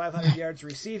mistaken, 500 yards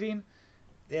receiving.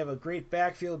 They have a great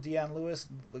backfield, Deion Lewis,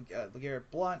 LeGarrette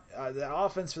Blount. The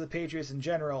offense for the Patriots in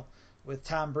general, with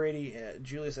Tom Brady,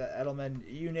 Julius Edelman,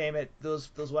 you name it, those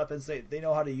weapons, they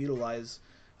know how to utilize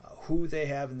who they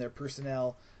have in their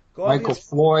personnel. Michael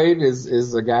Floyd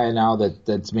is a guy now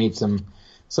that's made some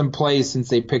plays since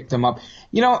they picked him up.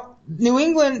 New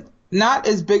England, not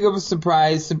as big of a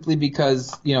surprise simply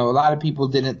because, a lot of people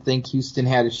didn't think Houston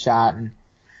had a shot. And,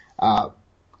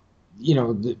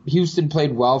 Houston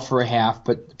played well for a half,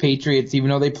 but the Patriots, even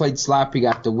though they played sloppy,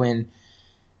 got the win.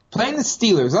 Playing the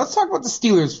Steelers, let's talk about the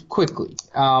Steelers quickly.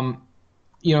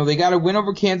 They got a win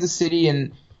over Kansas City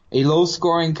in a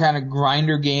low-scoring kind of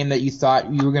grinder game that you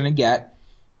thought you were going to get.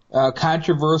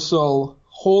 Controversial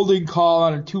holding call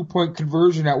on a 2-point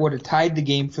conversion that would have tied the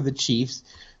game for the Chiefs.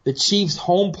 The Chiefs'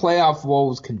 home playoff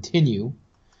woes continue.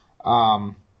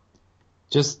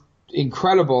 Just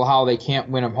incredible how they can't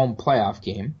win a home playoff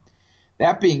game.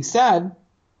 That being said,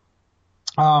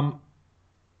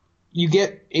 you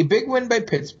get a big win by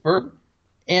Pittsburgh,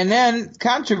 and then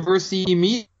controversy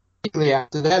immediately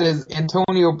after that is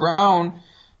Antonio Brown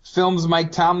films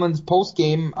Mike Tomlin's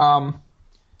post-game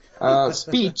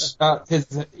speech,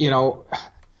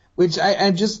 which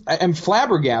I'm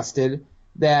flabbergasted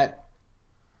that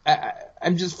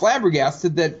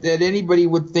that anybody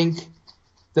would think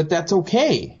that that's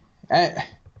okay. I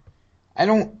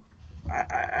don't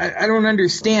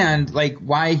understand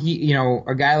why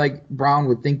a guy like Brown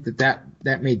would think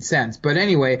that made sense. But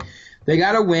anyway, they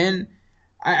got a win.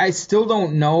 I still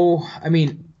don't know. I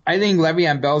mean, I think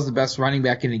Le'Veon Bell is the best running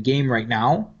back in the game right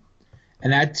now,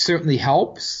 and that certainly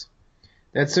helps.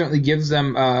 That certainly gives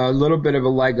them a little bit of a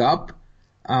leg up.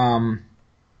 But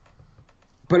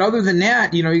But other than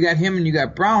that, you got him and you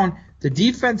got Brown. The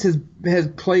defense has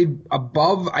played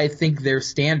above, I think, their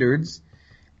standards,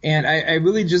 and I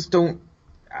really just don't.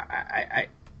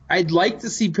 I'd like to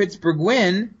see Pittsburgh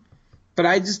win, but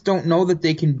I just don't know that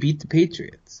they can beat the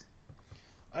Patriots.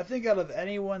 I think out of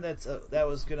anyone that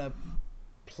was gonna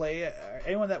play,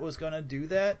 anyone that was gonna do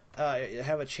that,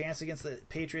 have a chance against the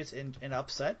Patriots in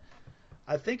upset,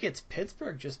 I think it's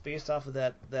Pittsburgh, just based off of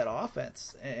that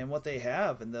offense and what they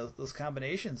have and those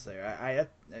combinations there. I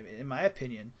in my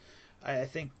opinion, I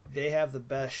think they have the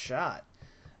best shot.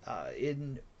 I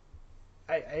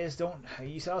just don't.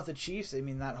 You saw with the Chiefs, I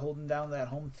mean, not holding down that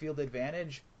home field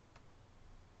advantage.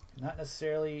 Not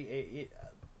necessarily.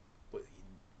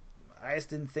 I just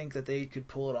didn't think that they could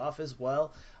pull it off as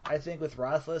well. I think with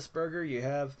Roethlisberger, you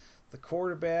have the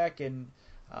quarterback and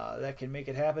that can make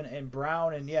it happen. And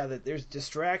Brown, and there's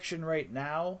distraction right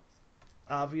now,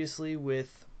 obviously, with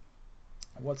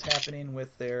what's happening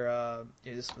with their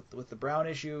with the Brown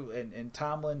issue, and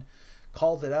Tomlin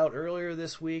called it out earlier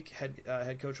this week,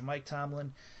 head coach Mike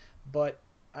Tomlin. But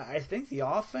I think the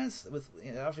offense, with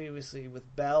obviously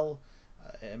with Bell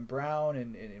and Brown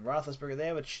and Roethlisberger,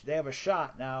 they have a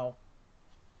shot now.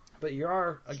 But you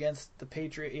are against the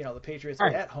Patriots, the Patriots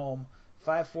at home,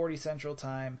 5:40 Central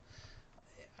Time.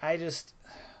 It's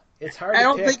hard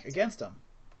to pick against them.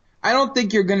 I don't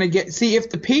think you're going to get. See, if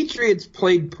the Patriots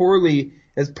played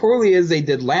as poorly as they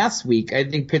did last week, I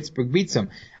think Pittsburgh beats them.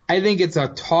 I think it's a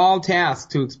tall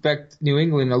task to expect New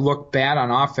England to look bad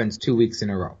on offense 2 weeks in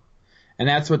a row. And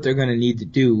that's what they're going to need to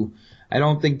do. I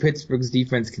don't think Pittsburgh's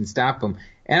defense can stop them.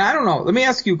 And I don't know. Let me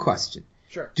ask you a question.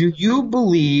 Sure. Do you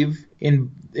believe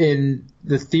in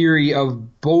the theory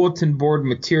of bulletin board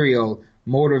material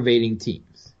motivating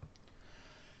teams?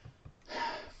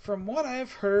 From what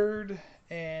I've heard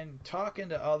and talking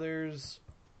to others,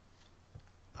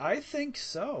 I think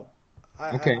so.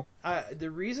 Okay. The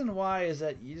reason why is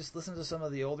that you just listen to some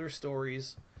of the older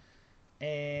stories,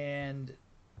 and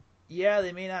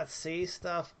they may not say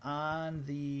stuff on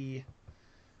the.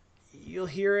 You'll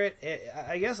hear it.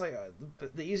 I guess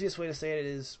the easiest way to say it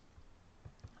is,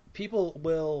 people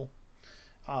will.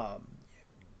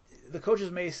 The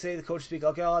coaches may say, the coach speak,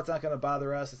 okay, it's not going to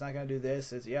bother us. It's not going to do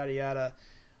this. It's yada yada.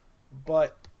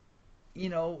 But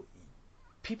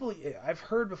people, I've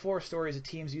heard before stories of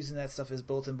teams using that stuff as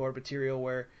bulletin board material,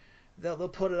 where they'll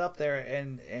put it up there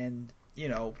and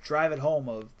drive it home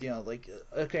of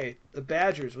okay, the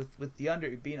Badgers with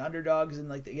the being underdogs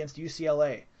and against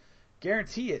UCLA,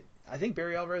 guarantee it. I think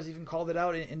Barry Alvarez even called it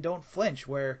out in Don't Flinch,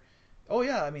 where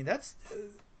that's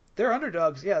they're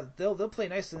underdogs. Yeah, they'll play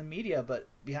nice in the media, but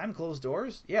behind closed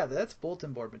doors, that's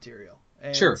bulletin board material.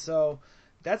 And sure. So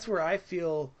that's where I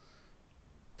feel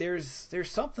there's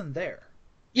something there.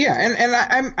 Yeah,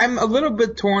 and I'm a little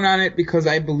bit torn on it, because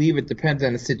I believe it depends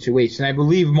on the situation. I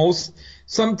believe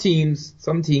some teams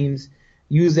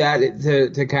use that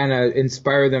to kind of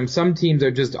inspire them. Some teams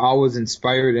are just always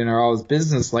inspired and are always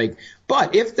businesslike.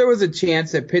 But if there was a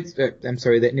chance that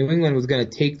that New England was going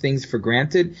to take things for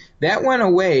granted, that went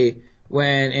away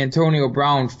when Antonio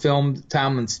Brown filmed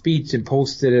Tomlin's speech and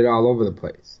posted it all over the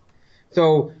place.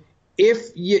 So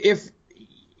if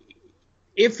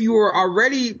you were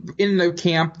already in the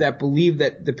camp that believed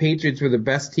that the Patriots were the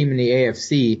best team in the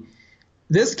AFC,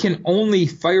 this can only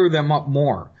fire them up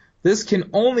more. This can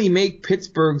only make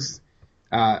Pittsburgh's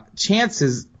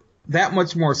chances that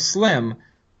much more slim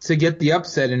to get the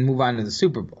upset and move on to the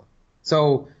Super Bowl.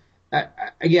 So,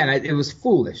 again, it was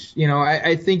foolish.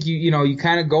 I think you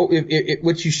kind of go.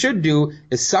 What you should do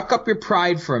is suck up your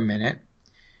pride for a minute,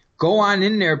 go on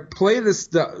in there, play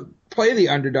the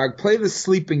underdog, play the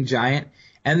sleeping giant,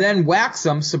 and then wax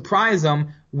them, surprise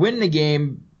them, win the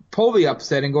game, pull the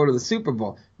upset, and go to the Super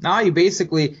Bowl. Now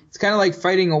it's kind of like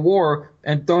fighting a war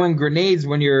and throwing grenades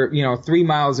when you're 3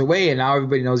 miles away, and now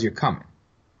everybody knows you're coming.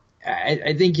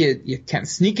 I think you can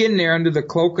sneak in there under the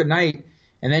cloak of night,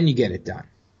 and then you get it done.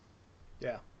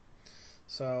 Yeah.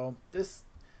 So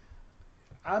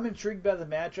I'm intrigued by the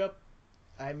matchup.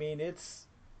 I mean, it's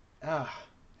how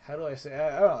do I say?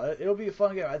 I don't know. It'll be a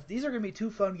fun game. These are going to be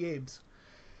 2 fun games.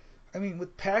 I mean,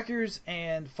 with Packers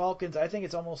and Falcons, I think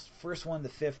it's almost first one to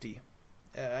 50.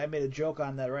 I made a joke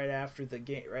on that right after the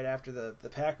game, right after the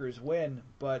Packers win.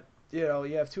 But you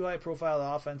have 2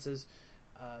 high-profile offenses.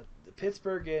 The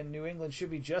Pittsburgh and New England should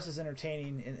be just as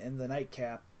entertaining in the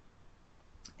nightcap.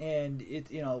 And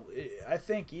I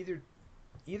think either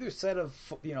set of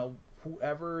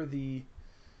whoever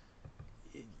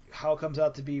how it comes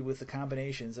out to be with the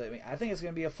combinations. I mean, I think it's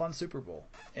going to be a fun Super Bowl,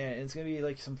 and it's going to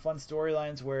be some fun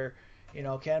storylines where,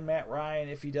 can Matt Ryan,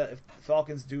 if the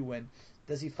Falcons do win,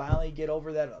 Does he finally get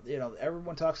over that?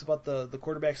 Everyone talks about the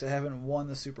quarterbacks that haven't won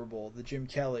the Super Bowl, the Jim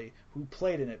Kelly, who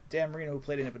played in it, Dan Marino, who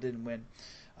played in it but didn't win,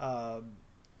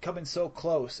 coming so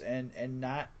close and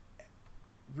not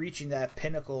reaching that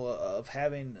pinnacle of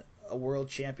having a world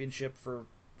championship for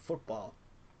football.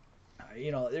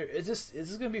 It's just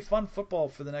going to be fun football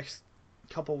for the next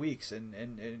couple weeks,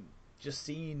 and just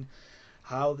seeing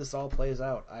how this all plays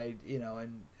out. I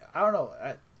don't know.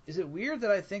 Is it weird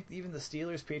that I think even the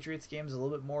Steelers-Patriots game is a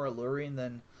little bit more alluring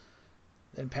than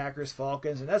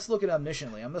Packers-Falcons? And that's looking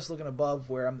omnisciently. I'm just looking above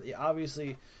where I'm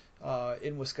obviously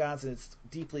in Wisconsin. It's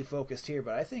deeply focused here,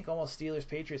 but I think almost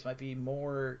Steelers-Patriots might be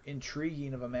more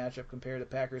intriguing of a matchup compared to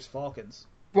Packers-Falcons.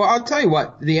 Well, I'll tell you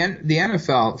what. The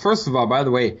NFL, first of all, by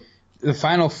the way, the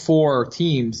final four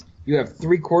teams, you have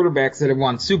three quarterbacks that have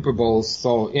won Super Bowls.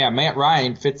 So, yeah, Matt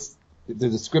Ryan fits the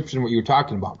description of what you were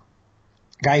talking about.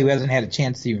 Guy who hasn't had a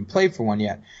chance to even play for one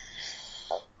yet.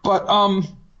 But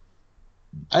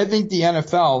I think the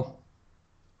NFL,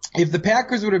 if the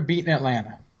Packers would have beaten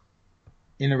Atlanta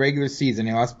in the regular season,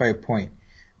 they lost by a point,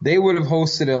 they would have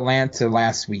hosted Atlanta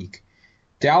last week.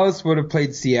 Dallas would have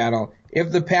played Seattle.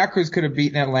 If the Packers could have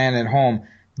beaten Atlanta at home,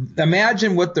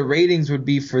 imagine what the ratings would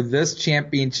be for this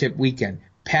championship weekend.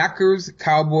 Packers,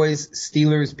 Cowboys,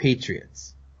 Steelers,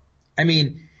 Patriots. I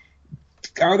mean,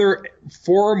 are there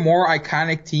four more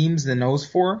iconic teams than those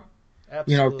four?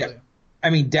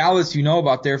 Absolutely. Dallas,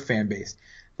 about their fan base.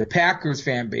 The Packers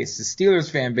fan base, the Steelers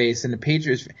fan base, and the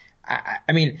Patriots.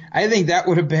 I think that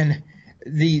would have been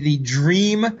the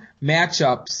dream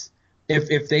matchups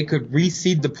if they could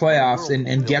reseed the playoffs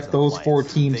and get those four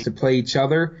teams to play each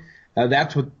other.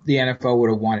 That's what the NFL would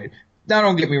have wanted. Now,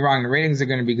 don't get me wrong, the ratings are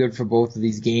going to be good for both of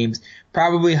these games.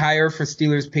 Probably higher for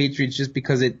Steelers-Patriots just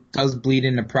because it does bleed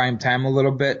into prime time a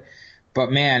little bit.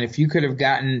 But, man, if you could have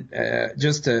gotten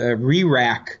just a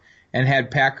re-rack and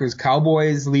had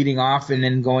Packers-Cowboys leading off and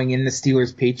then going into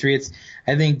Steelers-Patriots,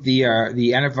 I think the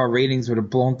NFL ratings would have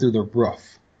blown through the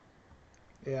roof.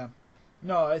 Yeah.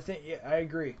 No, I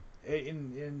agree.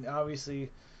 And obviously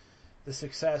the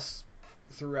success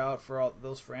throughout for all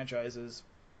those franchises,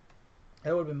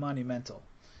 that would have been monumental.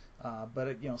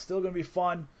 But still going to be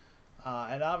fun.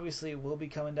 And obviously we'll be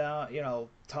coming down,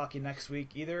 talking next week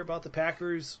either about the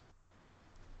Packers,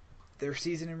 their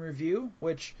season in review,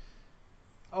 which,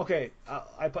 okay,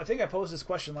 I think I posed this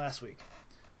question last week.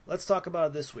 Let's talk about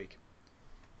it this week.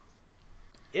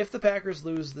 If the Packers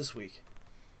lose this week,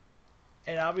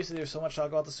 and obviously there's so much talk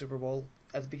about the Super Bowl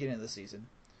at the beginning of the season,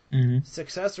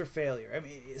 success or failure? I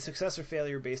mean, success or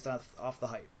failure based off the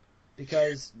hype.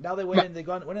 Because now they went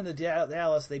into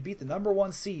Dallas, they beat the number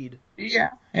one seed. Yeah.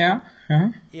 Uh-huh.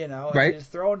 Right.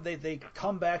 And they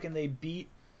come back and they beat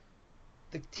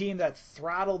the team that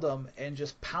throttled them and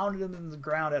just pounded them in the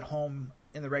ground at home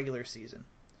in the regular season.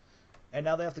 And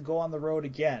now they have to go on the road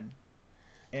again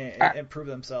and prove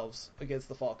themselves against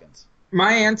the Falcons.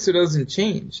 My answer doesn't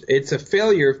change. It's a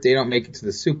failure if they don't make it to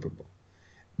the Super Bowl.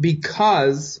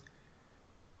 Because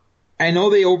I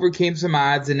know they overcame some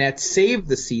odds, and that saved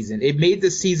the season. It made the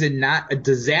season not a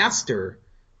disaster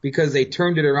because they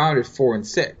turned it around at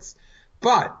 4-6.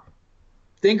 But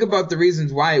think about the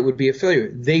reasons why it would be a failure.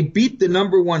 They beat the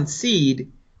number one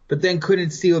seed, but then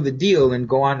couldn't seal the deal and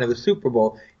go on to the Super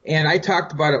Bowl. And I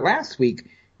talked about it last week.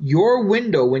 Your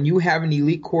window, when you have an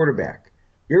elite quarterback,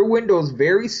 your window is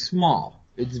very small.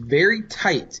 It's very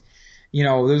tight.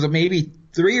 There's maybe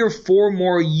 3 or 4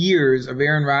 more years of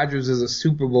Aaron Rodgers as a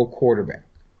Super Bowl quarterback,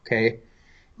 okay?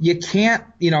 You can't,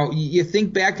 you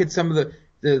think back at some of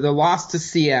the loss to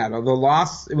Seattle, the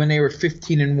loss when they were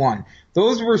 15-1.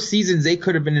 Those were seasons they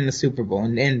could have been in the Super Bowl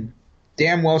and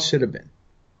damn well should have been.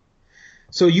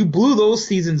 So you blew those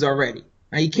seasons already.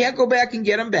 Now you can't go back and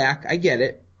get them back, I get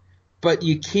it, but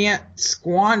you can't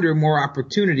squander more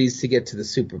opportunities to get to the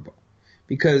Super Bowl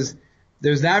because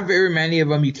there's not very many of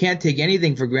them. You can't take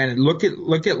anything for granted. Look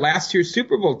at last year's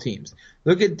Super Bowl teams.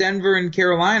 Look at Denver and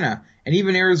Carolina and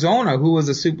even Arizona, who was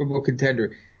a Super Bowl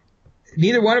contender.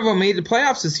 Neither one of them made the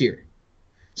playoffs this year.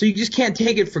 So you just can't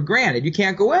take it for granted. You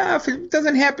can't go, well, if it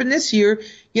doesn't happen this year,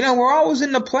 we're always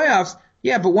in the playoffs.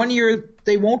 Yeah, but one year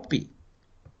they won't be.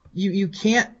 You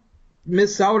can't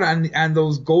miss out on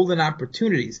those golden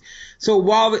opportunities. So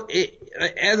while,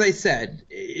 as I said,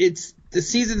 the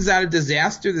season's not a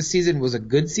disaster. The season was a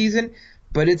good season,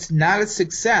 but it's not a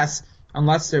success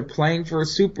unless they're playing for a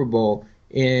Super Bowl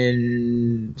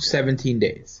in 17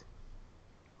 days.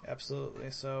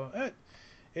 Absolutely. So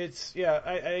I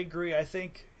agree. I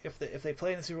think if they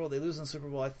play in the Super Bowl, they lose in the Super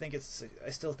Bowl. I think it's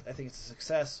a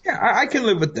success. Yeah, I can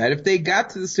live with that. If they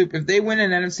got to if they win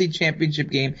an NFC Championship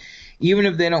game, even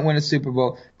if they don't win a Super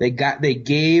Bowl, they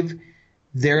gave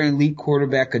their elite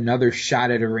quarterback another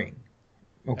shot at a ring.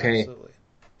 Okay? Absolutely.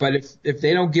 But if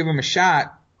they don't give him a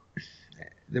shot,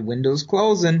 the window's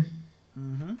closing.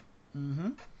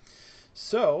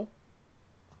 So,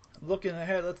 looking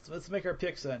ahead, let's make our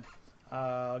picks then.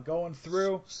 Going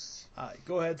through,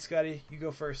 go ahead, Scotty. You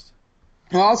go first.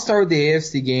 Well, I'll start with the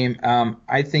AFC game.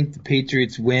 I think the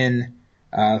Patriots win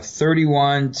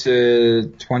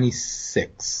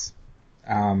 31-26.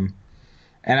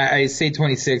 And I say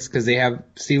 26 because they have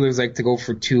Steelers like to go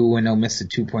for 2 and they'll miss a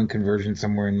 2-point conversion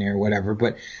somewhere in there, whatever.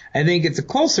 But I think it's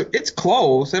close. I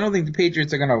don't think the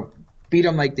Patriots are going to beat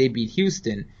them like they beat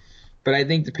Houston. But I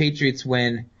think the Patriots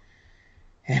win.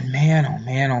 And man,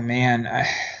 oh man.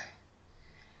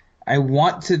 I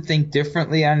want to think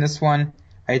differently on this one.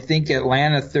 I think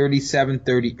Atlanta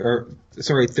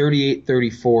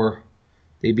 38-34,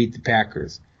 they beat the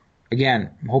Packers. Again,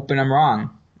 I'm hoping I'm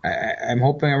wrong. I'm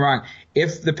hoping I'm wrong.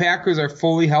 If the Packers are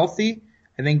fully healthy,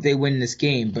 I think they win this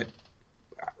game, but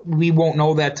we won't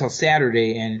know that till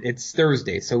Saturday, and it's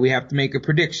Thursday, so we have to make a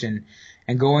prediction.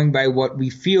 And going by what we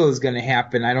feel is going to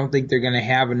happen, I don't think they're going to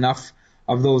have enough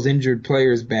of those injured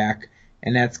players back,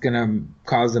 and that's going to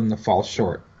cause them to fall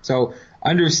short. So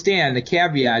understand the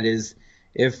caveat is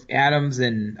if Adams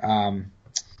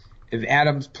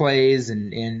plays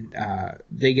and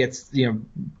they get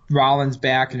Rollins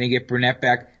back and they get Burnett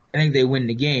back, I think they win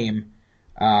the game.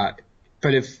 But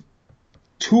if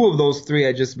 2 of those 3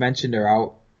 I just mentioned are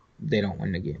out, they don't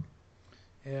win the game.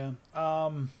 Yeah.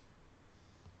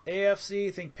 AFC,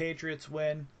 I think Patriots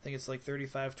win. I think it's like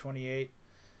 35-28.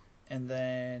 And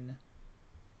then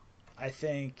I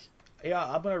think,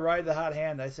 I'm going to ride the hot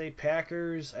hand. I say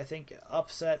Packers, I think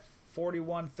upset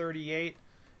 41-38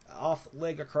 off the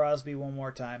leg of Crosby one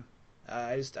more time.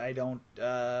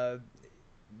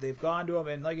 They've gone to him,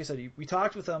 and like I said, we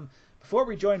talked with him before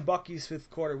we joined Bucky's fifth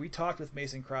quarter. We talked with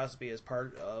Mason Crosby as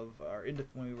part of our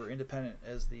when we were independent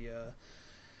as the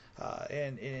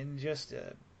and just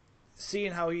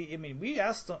seeing how he. I mean, we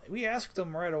asked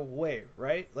him right away,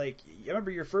 right? Like, I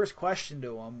remember your first question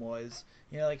to him was,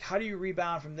 like, how do you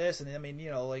rebound from this? And I mean,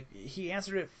 like, he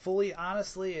answered it fully,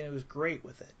 honestly, and it was great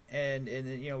with it. And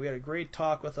we had a great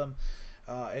talk with him,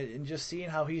 and just seeing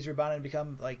how he's rebounded and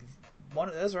become like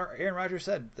as Aaron Rodgers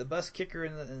said, the best kicker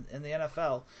in the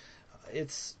NFL.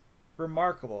 It's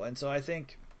remarkable, and so I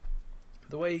think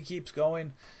the way he keeps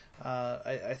going,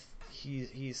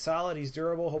 he's solid, he's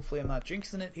durable. Hopefully, I'm not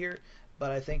jinxing it here,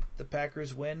 but I think the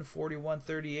Packers win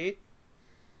 41-38,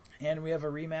 and we have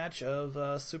a rematch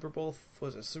of Super Bowl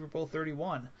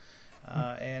 31.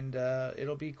 And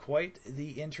it'll be quite the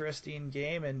interesting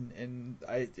game, and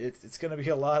it's going to be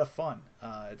a lot of fun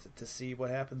to see what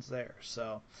happens there.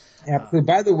 So, absolutely.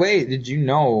 By the way, did you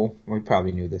know? We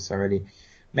probably knew this already.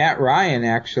 Matt Ryan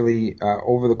actually,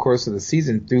 over the course of the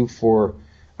season, threw for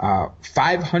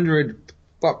 500,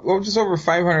 just over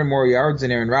 500 more yards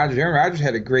than Aaron Rodgers. Aaron Rodgers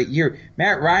had a great year.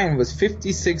 Matt Ryan was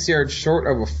 56 yards short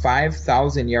of a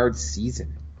 5,000-yard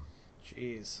season.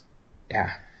 Jeez.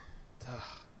 Yeah.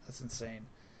 That's insane.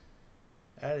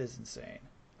 That is insane.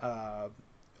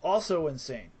 Also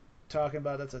insane. Talking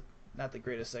about not the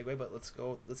greatest segue, but let's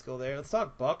go there. Let's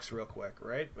talk Bucks real quick,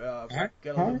 right? Got a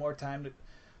little more time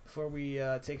before we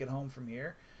take it home from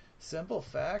here. Simple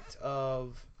fact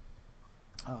of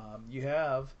you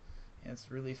have, and it's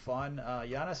really fun.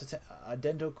 Giannis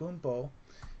Antetokounmpo,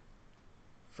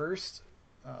 first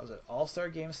was an All-Star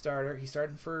game starter. He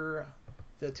started for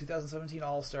the 2017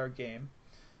 All-Star game.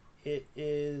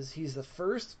 He's the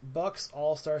first Bucks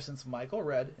All-Star since Michael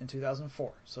Redd in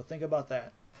 2004. So think about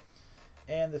that.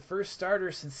 And the first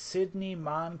starter since Sidney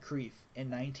Moncrief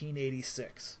in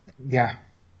 1986. Yeah.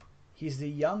 He's the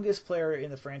youngest player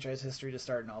in the franchise history to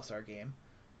start an All-Star game.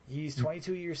 He's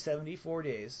 22 years, 74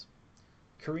 days.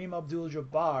 Kareem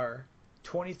Abdul-Jabbar,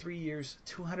 23 years,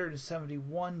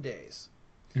 271 days.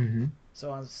 Mm-hmm. So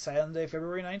on Sunday,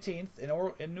 February 19th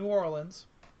in New Orleans,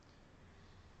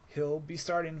 he'll be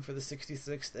starting for the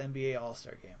 66th NBA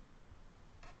All-Star Game.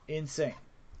 Insane.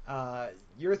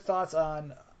 Your thoughts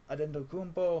on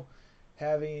Antetokounmpo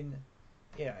having,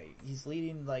 he's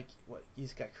leading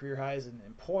he's got career highs in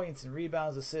points and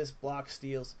rebounds, assists, blocks,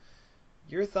 steals.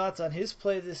 Your thoughts on his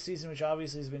play this season, which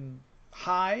obviously has been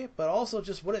high, but also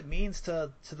just what it means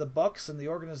to the Bucks and the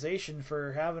organization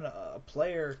for having a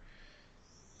player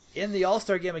in the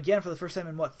All-Star Game again for the first time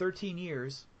in 13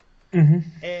 years. Mm-hmm.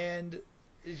 And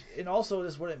also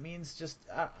just what it means, just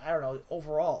I don't know,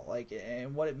 overall,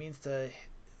 and what it means to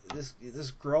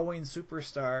this growing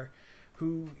superstar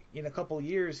who in a couple of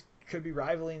years could be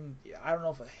rivaling. I don't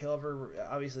know if he'll ever,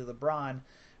 obviously LeBron,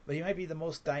 but he might be the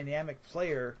most dynamic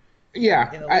player.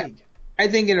 Yeah, in the league. I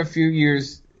think in a few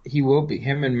years He will be.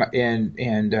 Him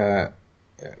and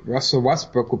Russell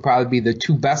Westbrook will probably be the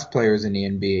two best players in the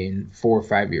NBA in 4 or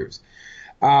 5 years.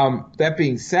 That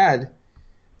being said,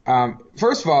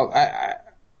 first of all,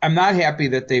 I'm not happy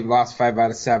that they've lost 5 out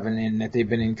of 7 and that they've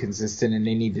been inconsistent, and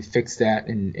they need to fix that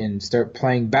and start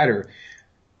playing better.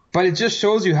 But it just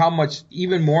shows you how much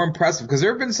even more impressive, because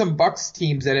there have been some Bucks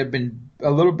teams that have been a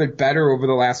little bit better over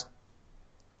the last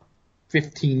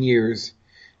 15 years,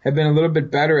 have been a little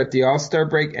bit better at the All-Star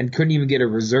break and couldn't even get a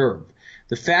reserve.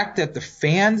 The fact that the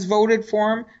fans voted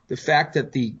for him, the fact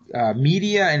that the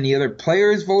media and the other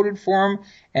players voted for him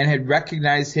and had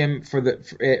recognized him for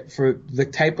the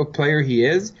type of player he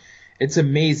is, it's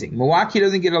amazing. Milwaukee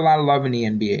doesn't get a lot of love in the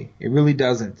NBA. It really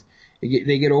doesn't.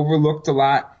 They get overlooked a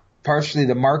lot, partially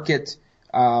the market,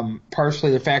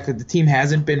 partially the fact that the team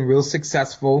hasn't been real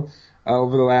successful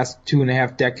over the last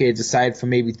 2.5 decades, aside from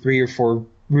maybe 3 or 4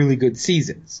 really good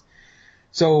seasons.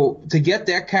 So to get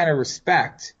that kind of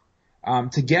respect,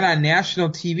 to get on national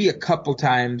TV a couple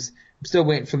times, I'm still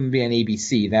waiting for them to be on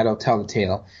ABC. That'll tell the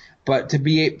tale. But to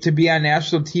be on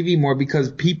national TV more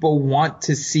because people want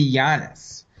to see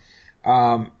Giannis.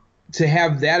 To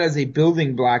have that as a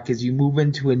building block as you move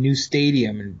into a new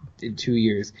stadium in 2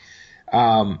 years.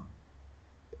 And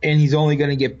he's only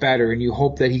going to get better, and you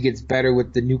hope that he gets better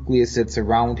with the nucleus that's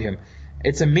around him.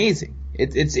 It's amazing.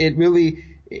 It really,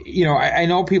 I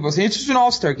know people say it's just an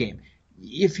all-star game.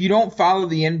 If you don't follow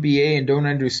the NBA and don't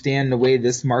understand the way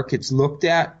this market's looked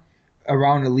at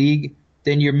around the league,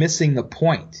 then you're missing the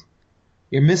point.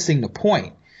 You're missing the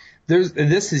point.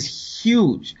 This is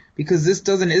huge because this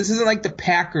isn't like the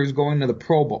Packers going to the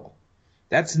Pro Bowl.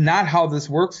 That's not how this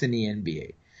works in the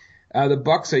NBA. The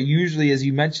Bucks are usually, as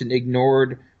you mentioned,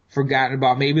 ignored, forgotten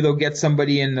about. Maybe they'll get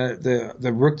somebody in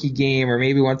the rookie game, or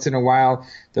maybe once in a while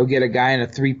they'll get a guy in a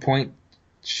 3-point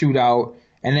shootout.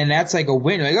 And then that's like a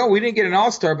win. Like, oh, we didn't get an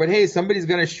all-star, but hey, somebody's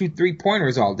going to shoot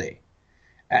 3-pointers all day.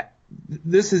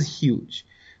 This is huge.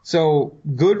 So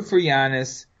good for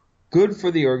Giannis, good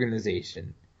for the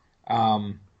organization.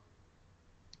 I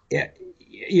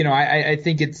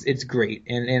think it's great,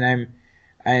 and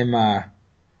I'm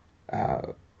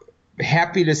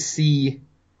happy to see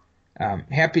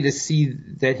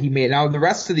that he made. Now the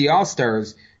rest of the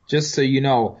all-stars, just so you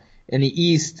know, in the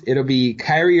East it'll be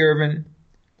Kyrie Irving,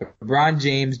 LeBron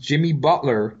James, Jimmy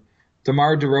Butler,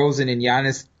 DeMar DeRozan, and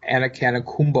Giannis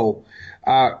Antetokounmpo.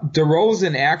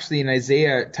 DeRozan actually and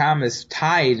Isaiah Thomas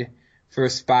tied for a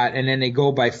spot, and then they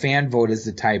go by fan vote as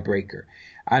the tiebreaker.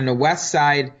 On the West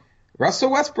side,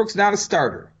 Russell Westbrook's not a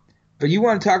starter, but you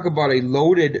want to talk about a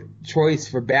loaded choice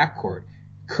for backcourt.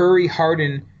 Curry,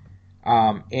 Harden,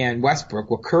 and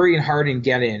Westbrook. Well, Curry and Harden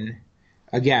get in.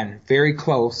 Again, very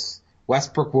close.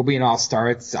 Westbrook will be an all-star.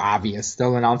 It's obvious.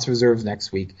 They'll announce reserves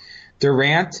next week.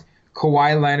 Durant,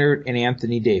 Kawhi Leonard, and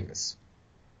Anthony Davis.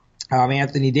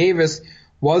 Anthony Davis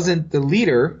wasn't the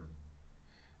leader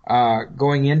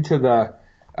going into the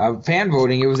fan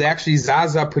voting. It was actually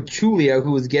Zaza Pachulia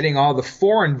who was getting all the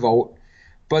foreign vote,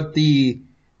 but the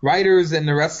writers and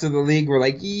the rest of the league were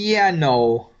like, yeah,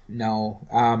 no.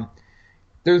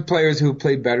 There's players who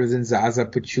played better than Zaza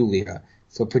Pachulia,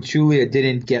 so Pachulia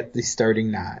didn't get the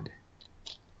starting nod.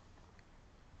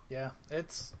 Yeah,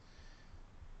 it's.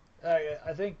 I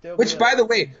think. Which, by the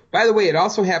way, it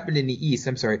also happened in the East.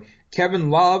 I'm sorry, Kevin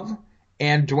Love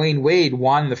and Dwayne Wade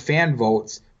won the fan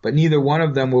votes, but neither one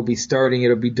of them will be starting.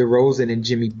 It'll be DeRozan and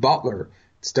Jimmy Butler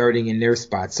starting in their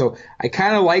spots. So I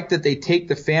kind of like that they take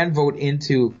the fan vote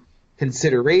into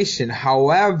consideration.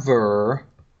 However,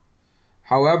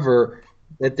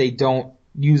 that they don't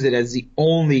use it as the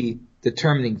only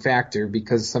determining factor,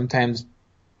 because sometimes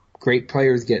great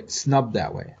players get snubbed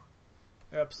that way.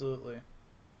 Absolutely.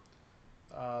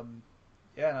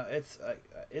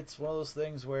 It's one of those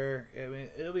things where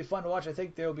it'll be fun to watch. I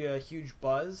think there'll be a huge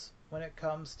buzz when it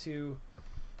comes to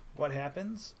what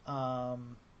happens.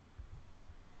 And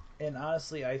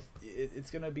honestly,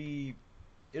 it'll be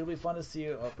fun to see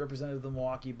a representative of the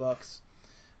Milwaukee Bucks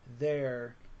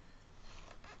there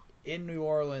in New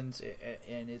Orleans,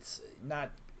 and it's not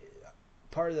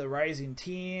part of the Rising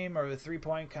Team or the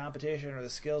 3-point competition or the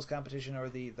skills competition or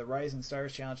the Rising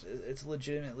Stars Challenge. It's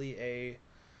legitimately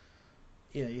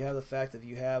you have the fact that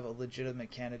you have a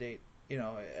legitimate candidate,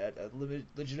 a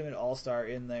legitimate all-star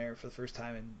in there for the first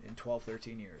time in 12,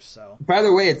 13 years. So, by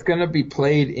the way, it's going to be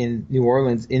played in New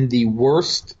Orleans in the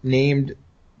worst named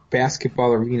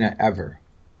basketball arena ever.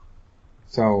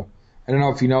 So, I don't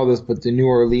know if you know this, but the New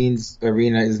Orleans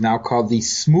arena is now called the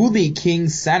Smoothie King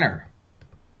Center.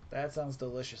 That sounds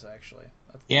delicious, actually.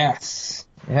 Yes,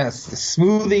 the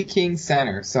Smoothie King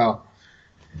Center. So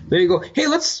there you go. Hey,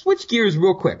 let's switch gears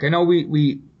real quick. I know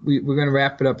we we're going to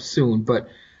wrap it up soon, but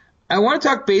I want to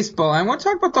talk baseball. I want to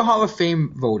talk about the Hall of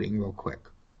Fame voting real quick.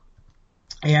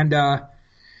 And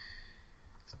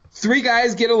 3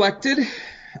 guys get elected.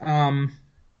 A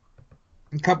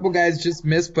couple guys just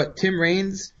missed, but Tim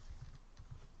Raines,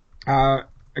 a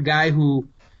guy who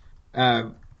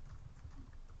had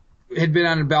been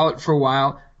on the ballot for a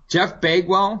while. Jeff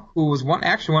Bagwell, who was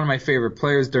actually one of my favorite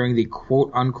players during the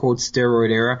quote-unquote steroid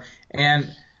era, and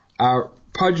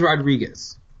Pudge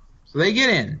Rodriguez. So they get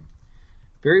in.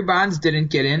 Barry Bonds didn't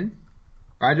get in.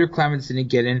 Roger Clemens didn't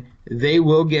get in. They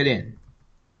will get in.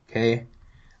 Okay?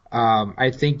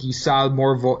 I think you saw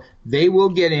more vote. They will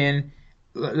get in.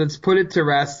 Let's put it to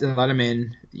rest and let them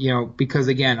in, because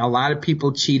again, a lot of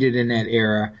people cheated in that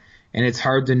era, and it's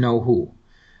hard to know who.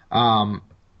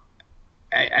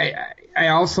 I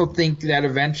also think that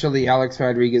eventually Alex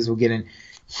Rodriguez will get in.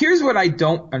 Here's what I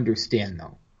don't understand,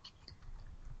 though.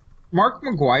 Mark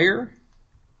McGwire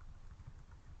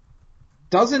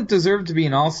doesn't deserve to be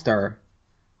an all-star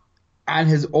on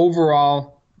his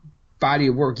overall body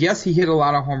of work. Yes, he hit a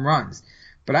lot of home runs,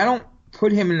 but I don't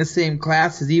put him in the same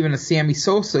class as even a Sammy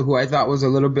Sosa, who I thought was a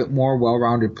little bit more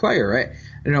well-rounded player, right?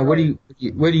 I don't know. Right.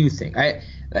 What do you think?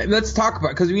 Let's talk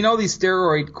about, because we know these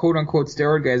quote-unquote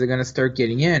steroid guys are going to start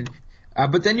getting in.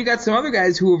 But then you got some other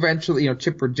guys who eventually,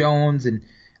 Chipper Jones and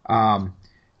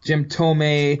Jim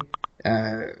Tomei,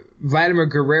 Vladimir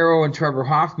Guerrero and Trevor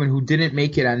Hoffman, who didn't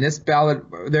make it on this ballot.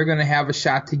 They're going to have a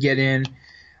shot to get in.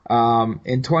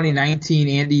 In 2019,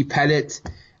 Andy Pettitte,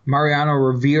 Mariano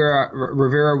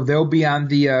Rivera, they'll be on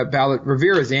the ballot.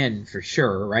 Rivera's in for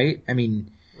sure, right? I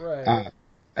mean, right.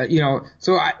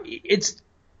 So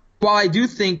while I do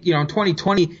think, in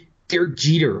 2020, Derek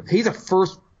Jeter, he's a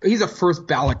first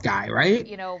ballot guy, right?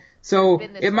 So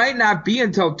it might not be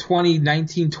until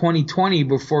 2019, 2020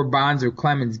 before Bonds or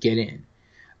Clemens get in.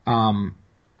 But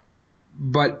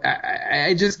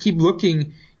I just keep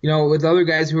looking, with other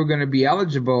guys who are going to be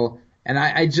eligible, and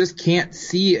I just can't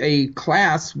see a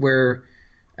class where,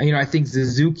 I think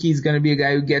Suzuki's going to be a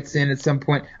guy who gets in at some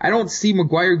point. I don't see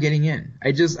McGwire getting in.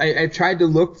 I tried to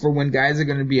look for when guys are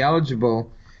going to be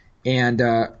eligible, and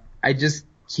I just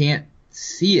can't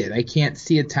see it. I can't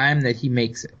see a time that he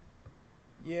makes it.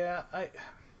 Yeah,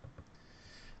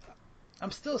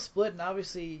 I'm still split, and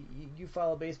obviously you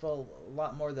follow baseball a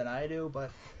lot more than I do,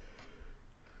 but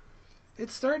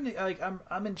it's starting to,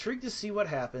 I'm intrigued to see what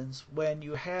happens when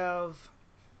you have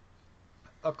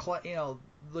the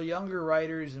younger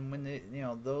writers, and when they,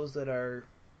 those that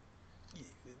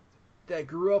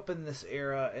grew up in this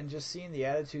era, and just seeing the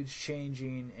attitudes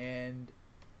changing, and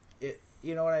it,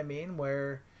 you know what I mean,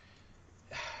 where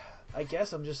I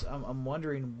guess I'm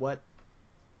wondering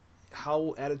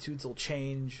how attitudes will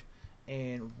change,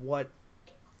 and what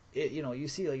you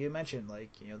see, like you mentioned,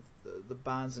 the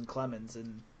Bonds and Clemens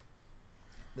and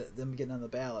them getting on the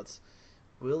ballots.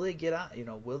 Will they get on?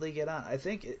 Will they get on? I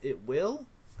think it will.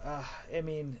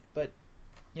 But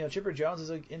Chipper Jones is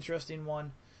an interesting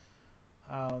one.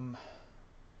 Yeah,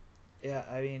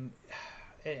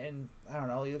 and I don't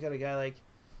know. You look at a guy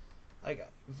like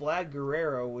Vlad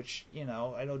Guerrero, which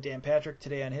I know Dan Patrick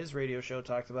today on his radio show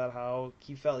talked about how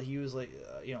he felt he was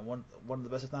one of the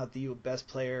best, if not the best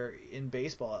player in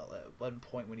baseball at one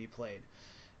point when he played.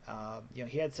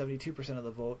 He had 72% of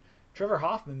the vote. Trevor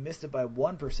Hoffman missed it by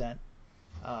 1%.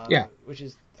 Which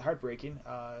is heartbreaking.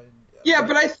 But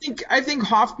I think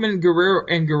Hoffman,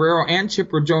 Guerrero and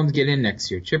Chipper Jones get in next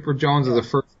year. Chipper Jones is a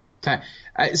first time.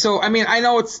 I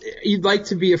know you'd like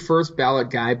to be a first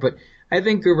ballot guy, but I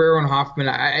think Guerrero and Hoffman,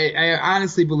 I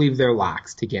honestly believe they're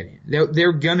locks to get in.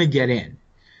 They're gonna get in.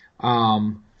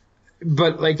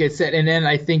 But like I said, and then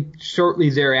I think shortly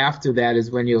thereafter that is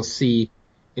when you'll see,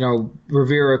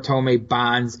 Rivera, Tomei,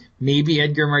 Bonds, maybe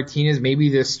Edgar Martinez, maybe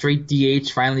the straight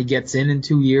DH finally gets in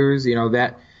 2 years.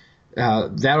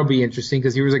 That'll be interesting,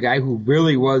 because he was a guy who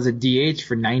really was a DH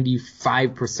for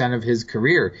 95% of his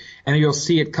career, and you'll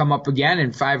see it come up again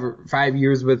in 5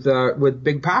 years with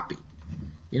Big Papi.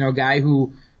 Guy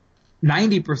who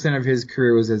 90% of his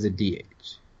career was as a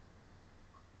DH.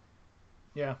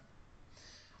 Yeah.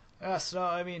 So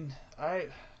I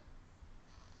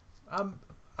don't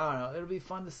know. It'll be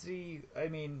fun to see.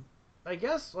 I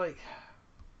guess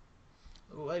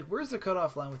where's the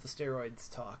cutoff line with the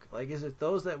steroids talk? Is it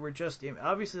those that were just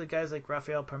obviously the guys like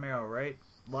Rafael Palmeiro, right?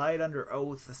 Lied under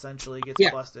oath, essentially gets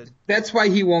busted. That's why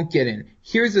he won't get in.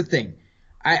 Here's the thing.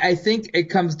 I think it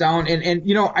comes down, and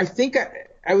I think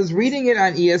I was reading it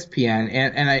on ESPN,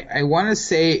 and I want to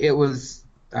say it was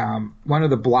one of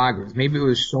the bloggers. Maybe it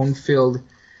was Schoenfield.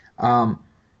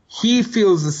 He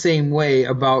feels the same way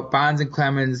about Bonds and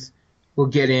Clemens will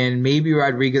get in. Maybe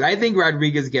Rodriguez. I think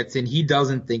Rodriguez gets in. He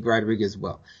doesn't think Rodriguez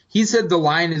will. He said the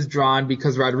line is drawn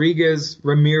because Rodriguez,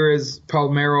 Ramirez,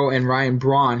 Palmeiro, and Ryan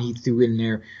Braun, he threw in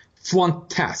there, flunked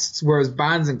tests, whereas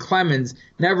Bonds and Clemens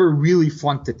never really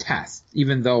flunked a test,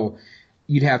 even though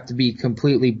you'd have to be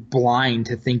completely blind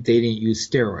to think they didn't use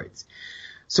steroids.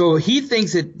 So he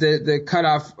thinks that the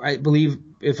cutoff, I believe,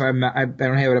 I don't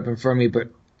have it up in front of me, but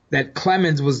that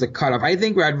Clemens was the cutoff. I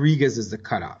think Rodriguez is the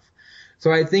cutoff.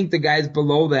 So I think the guys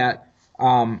below that,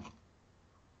 Ramirez,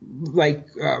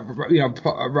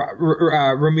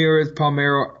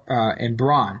 Palmeiro, and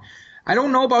Braun. I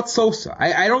don't know about Sosa.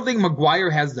 I don't think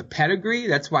McGuire has the pedigree.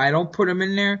 That's why I don't put him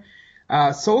in there.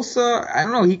 Sosa, I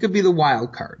don't know. He could be the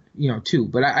wild card, too.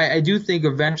 But I do think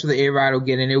eventually A-Rod will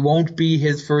get in. It won't be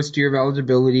his first year of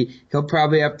eligibility. He'll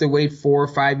probably have to wait 4 or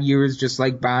 5 years, just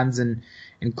like Bonds and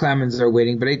Clemens are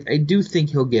waiting. But I do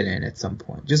think he'll get in at some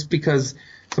point, just because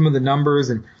some of the numbers.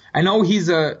 And I know he's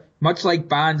much like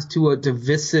Bonds, to a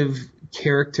divisive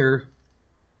character,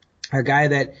 a guy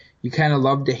that you kind of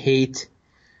love to hate.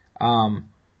 But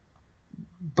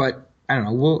I don't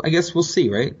know. I guess we'll see,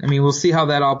 right? I mean, we'll see how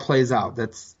that all plays out.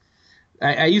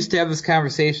 I used to have this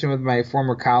conversation with my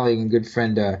former colleague and good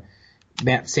friend,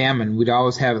 Matt Salmon. We'd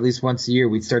always have, at least once a year,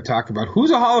 we'd start talking about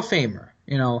who's a Hall of Famer.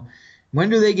 When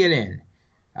do they get in?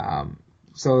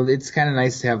 So it's kind of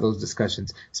nice to have those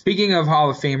discussions. Speaking of Hall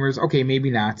of Famers, okay,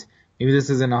 maybe not. Maybe this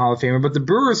isn't a Hall of Famer, but the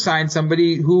Brewers signed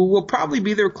somebody who will probably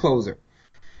be their closer.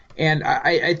 And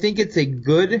I think it's a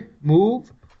good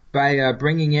move by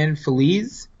bringing in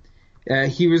Feliz.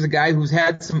 He was a guy who's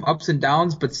had some ups and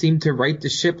downs, but seemed to right the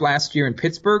ship last year in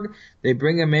Pittsburgh. They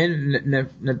bring him in,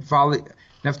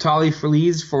 Neftali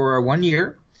Feliz, for 1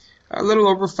 year, a little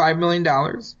over $5 million.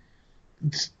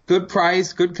 Good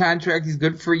price, good contract. He's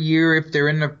good for a year. If they're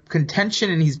in a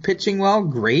contention and he's pitching well,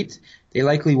 great. They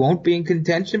likely won't be in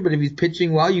contention, but if he's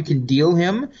pitching well, you can deal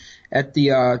him at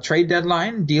the trade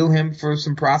deadline, deal him for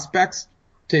some prospects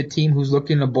to a team who's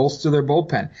looking to bolster their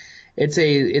bullpen. It's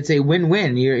a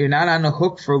win-win. You're not on the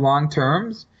hook for long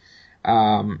terms.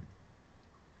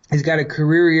 He's got a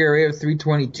career ERA of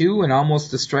 3.22 and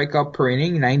almost a strikeout per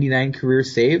inning, 99 career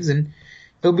saves, and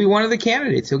he'll be one of the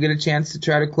candidates. He'll get a chance to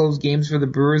try to close games for the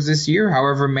Brewers this year.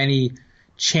 However many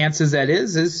chances that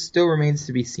is still remains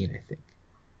to be seen, I think.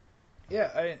 Yeah,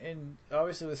 and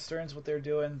obviously with Stearns, what they're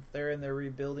doing, they're in their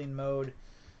rebuilding mode.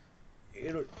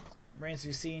 It remains to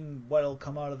be seen what'll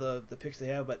come out of the picks they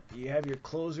have, but you have your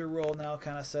closer role now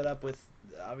kind of set up with,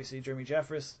 obviously, Jeremy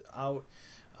Jeffress out,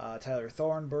 Tyler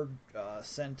Thornburg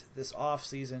sent this off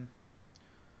season.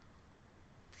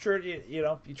 Sure,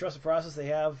 you trust the process. They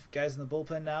have guys in the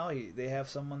bullpen now. They have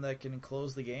someone that can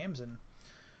close the games, and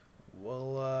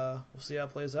we'll see how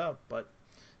it plays out. But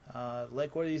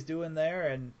like what he's doing there,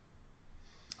 and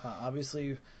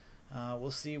obviously we'll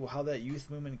see how that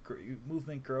youth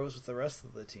movement grows with the rest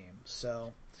of the team.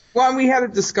 So, well, and we had a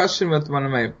discussion with one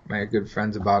of my good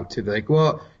friends about it too. They're like,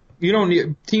 well, you don't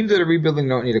need teams that are rebuilding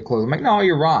don't need a closer. I'm like, no,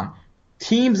 you're wrong.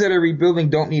 Teams that are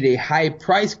rebuilding don't need a high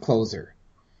price closer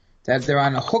that they're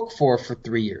on a hook for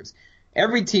 3 years.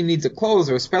 Every team needs a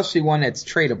closer, especially one that's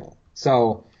tradable.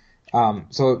 So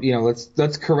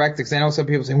let's correct it, because I know some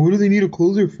people saying, what do they need a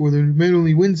closer for? They might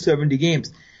only win 70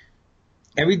 games.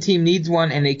 Every team needs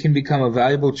one, and they can become a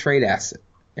valuable trade asset.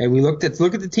 And look at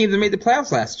the teams that made the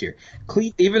playoffs last year.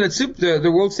 Even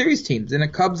the World Series teams, and the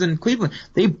Cubs and Cleveland,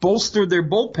 they bolstered their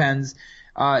bullpens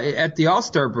at the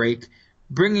All-Star break,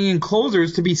 bringing in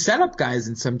closers to be setup guys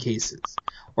in some cases,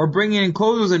 or bringing in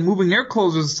closers and moving their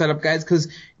closers to setup guys, because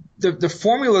the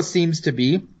formula seems to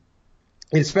be,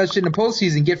 especially in the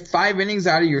postseason, get 5 innings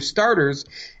out of your starters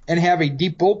and have a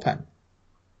deep bullpen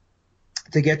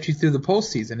to get you through the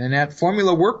postseason. And that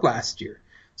formula worked last year.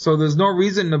 So there's no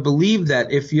reason to believe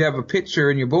that if you have a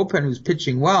pitcher in your bullpen who's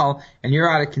pitching well and you're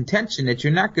out of contention, that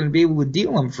you're not going to be able to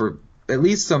deal him for at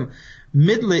least some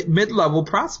mid-level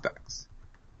prospects.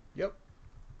 Yep.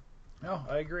 No,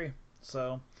 I agree.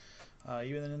 So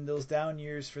even in those down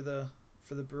years for the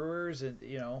Brewers, and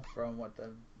from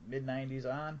the mid-90s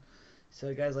on, you still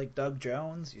had guys like Doug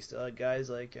Jones. You still had guys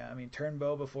like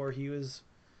Turnbow before he was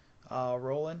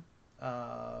rolling.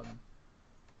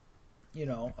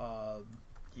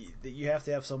 You have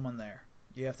to have someone there.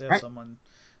 You have to have someone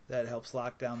that helps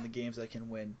lock down the games that can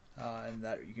win, and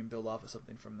that you can build off of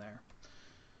something from there.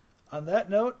 On that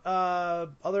note,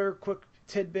 other quick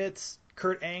tidbits.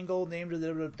 Kurt Angle named to the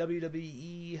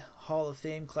WWE Hall of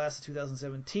Fame class of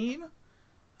 2017,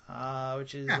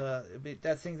 which is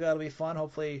that'll be fun.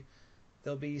 Hopefully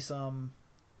there'll be some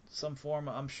form.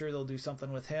 I'm sure they'll do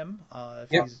something with him if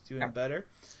he's doing better.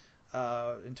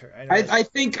 I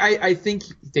think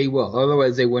they will.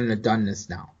 Otherwise, they wouldn't have done this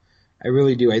now. I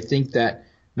really do. I think that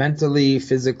mentally,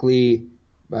 physically,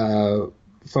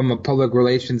 from a public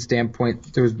relations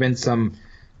standpoint, there's been some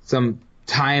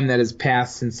time that has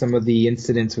passed since some of the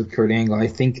incidents with Kurt Angle. I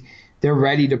think they're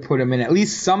ready to put him in at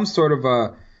least some sort of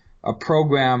a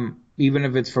program, even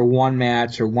if it's for one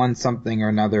match or one something or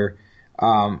another.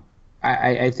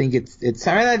 I think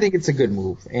I think it's a good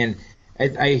move. And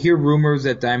I hear rumors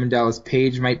that Diamond Dallas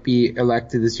Page might be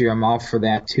elected this year. I'm all for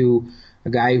that too. A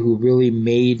guy who really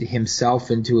made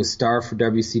himself into a star for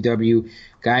WCW.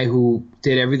 Guy who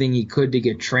did everything he could to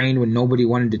get trained when nobody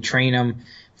wanted to train him.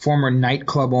 Former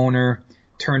nightclub owner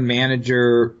turned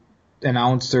manager,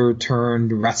 announcer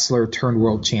turned wrestler turned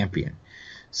world champion.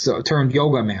 So turned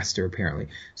yoga master apparently.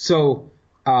 So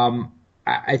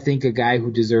I think a guy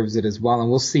who deserves it as well. And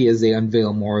we'll see as they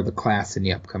unveil more of the class in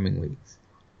the upcoming weeks.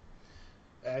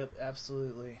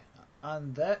 Absolutely.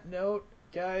 On that note,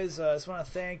 guys, I just want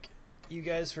to thank you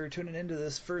guys for tuning into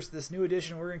this new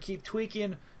edition. We're going to keep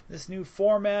tweaking this new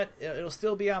format. It'll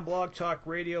still be on Blog Talk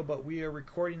Radio, but we are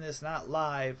recording this not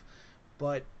live,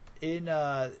 but in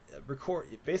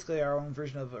basically our own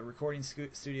version of a recording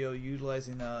studio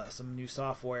utilizing some new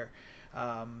software.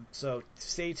 So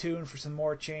stay tuned for some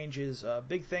more changes.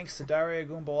 Big thanks to Dare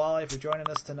Ogunbowale for joining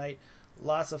us tonight.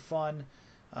 Lots of fun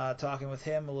talking with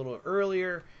him a little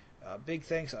earlier. Big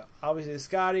thanks, obviously, to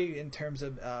Scotty in terms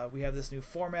of we have this new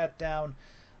format down.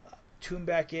 Tune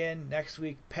back in next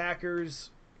week.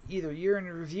 Packers, either year in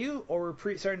review or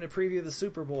we're starting to preview the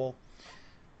Super Bowl.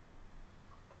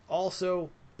 Also,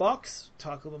 Bucks,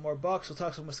 talk a little bit more Bucks. We'll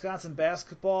talk some Wisconsin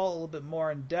basketball a little bit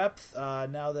more in depth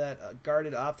now that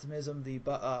Guarded Optimism,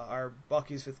 our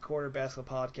Bucky's Fifth Quarter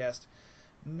basketball podcast,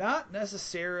 not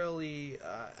necessarily,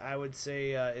 I would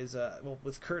say,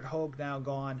 with Kurt Hogue now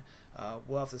gone,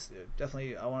 we'll have to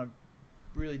definitely, I want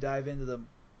to really dive into the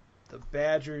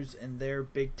Badgers and their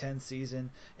Big Ten season.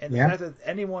 And the fact that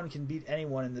anyone can beat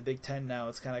anyone in the Big Ten now,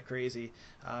 it's kind of crazy.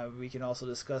 We can also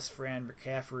discuss Fran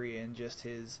McCaffrey and just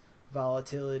his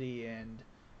volatility and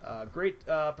great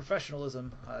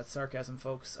professionalism, sarcasm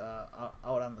folks, out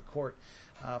on the court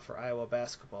for Iowa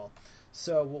basketball.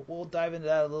 So we'll dive into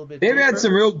that a little bit They've deeper. had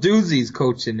some real doozies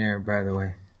coaching there, by the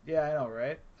way. Yeah, I know,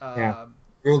 right?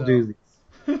 Doozies.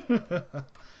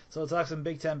 So we'll talk some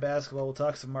Big Ten basketball. We'll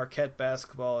talk some Marquette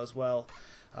basketball as well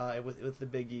with the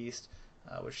Big East,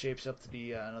 which shapes up to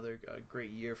be another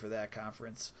great year for that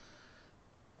conference.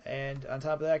 And on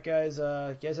top of that, guys,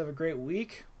 you guys have a great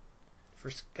week. For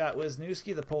Scott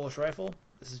Wisniewski, the Polish Rifle,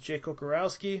 this is Jake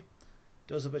Kokorowski.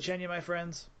 Doza Bacenia, my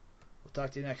friends. We'll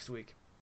talk to you next week.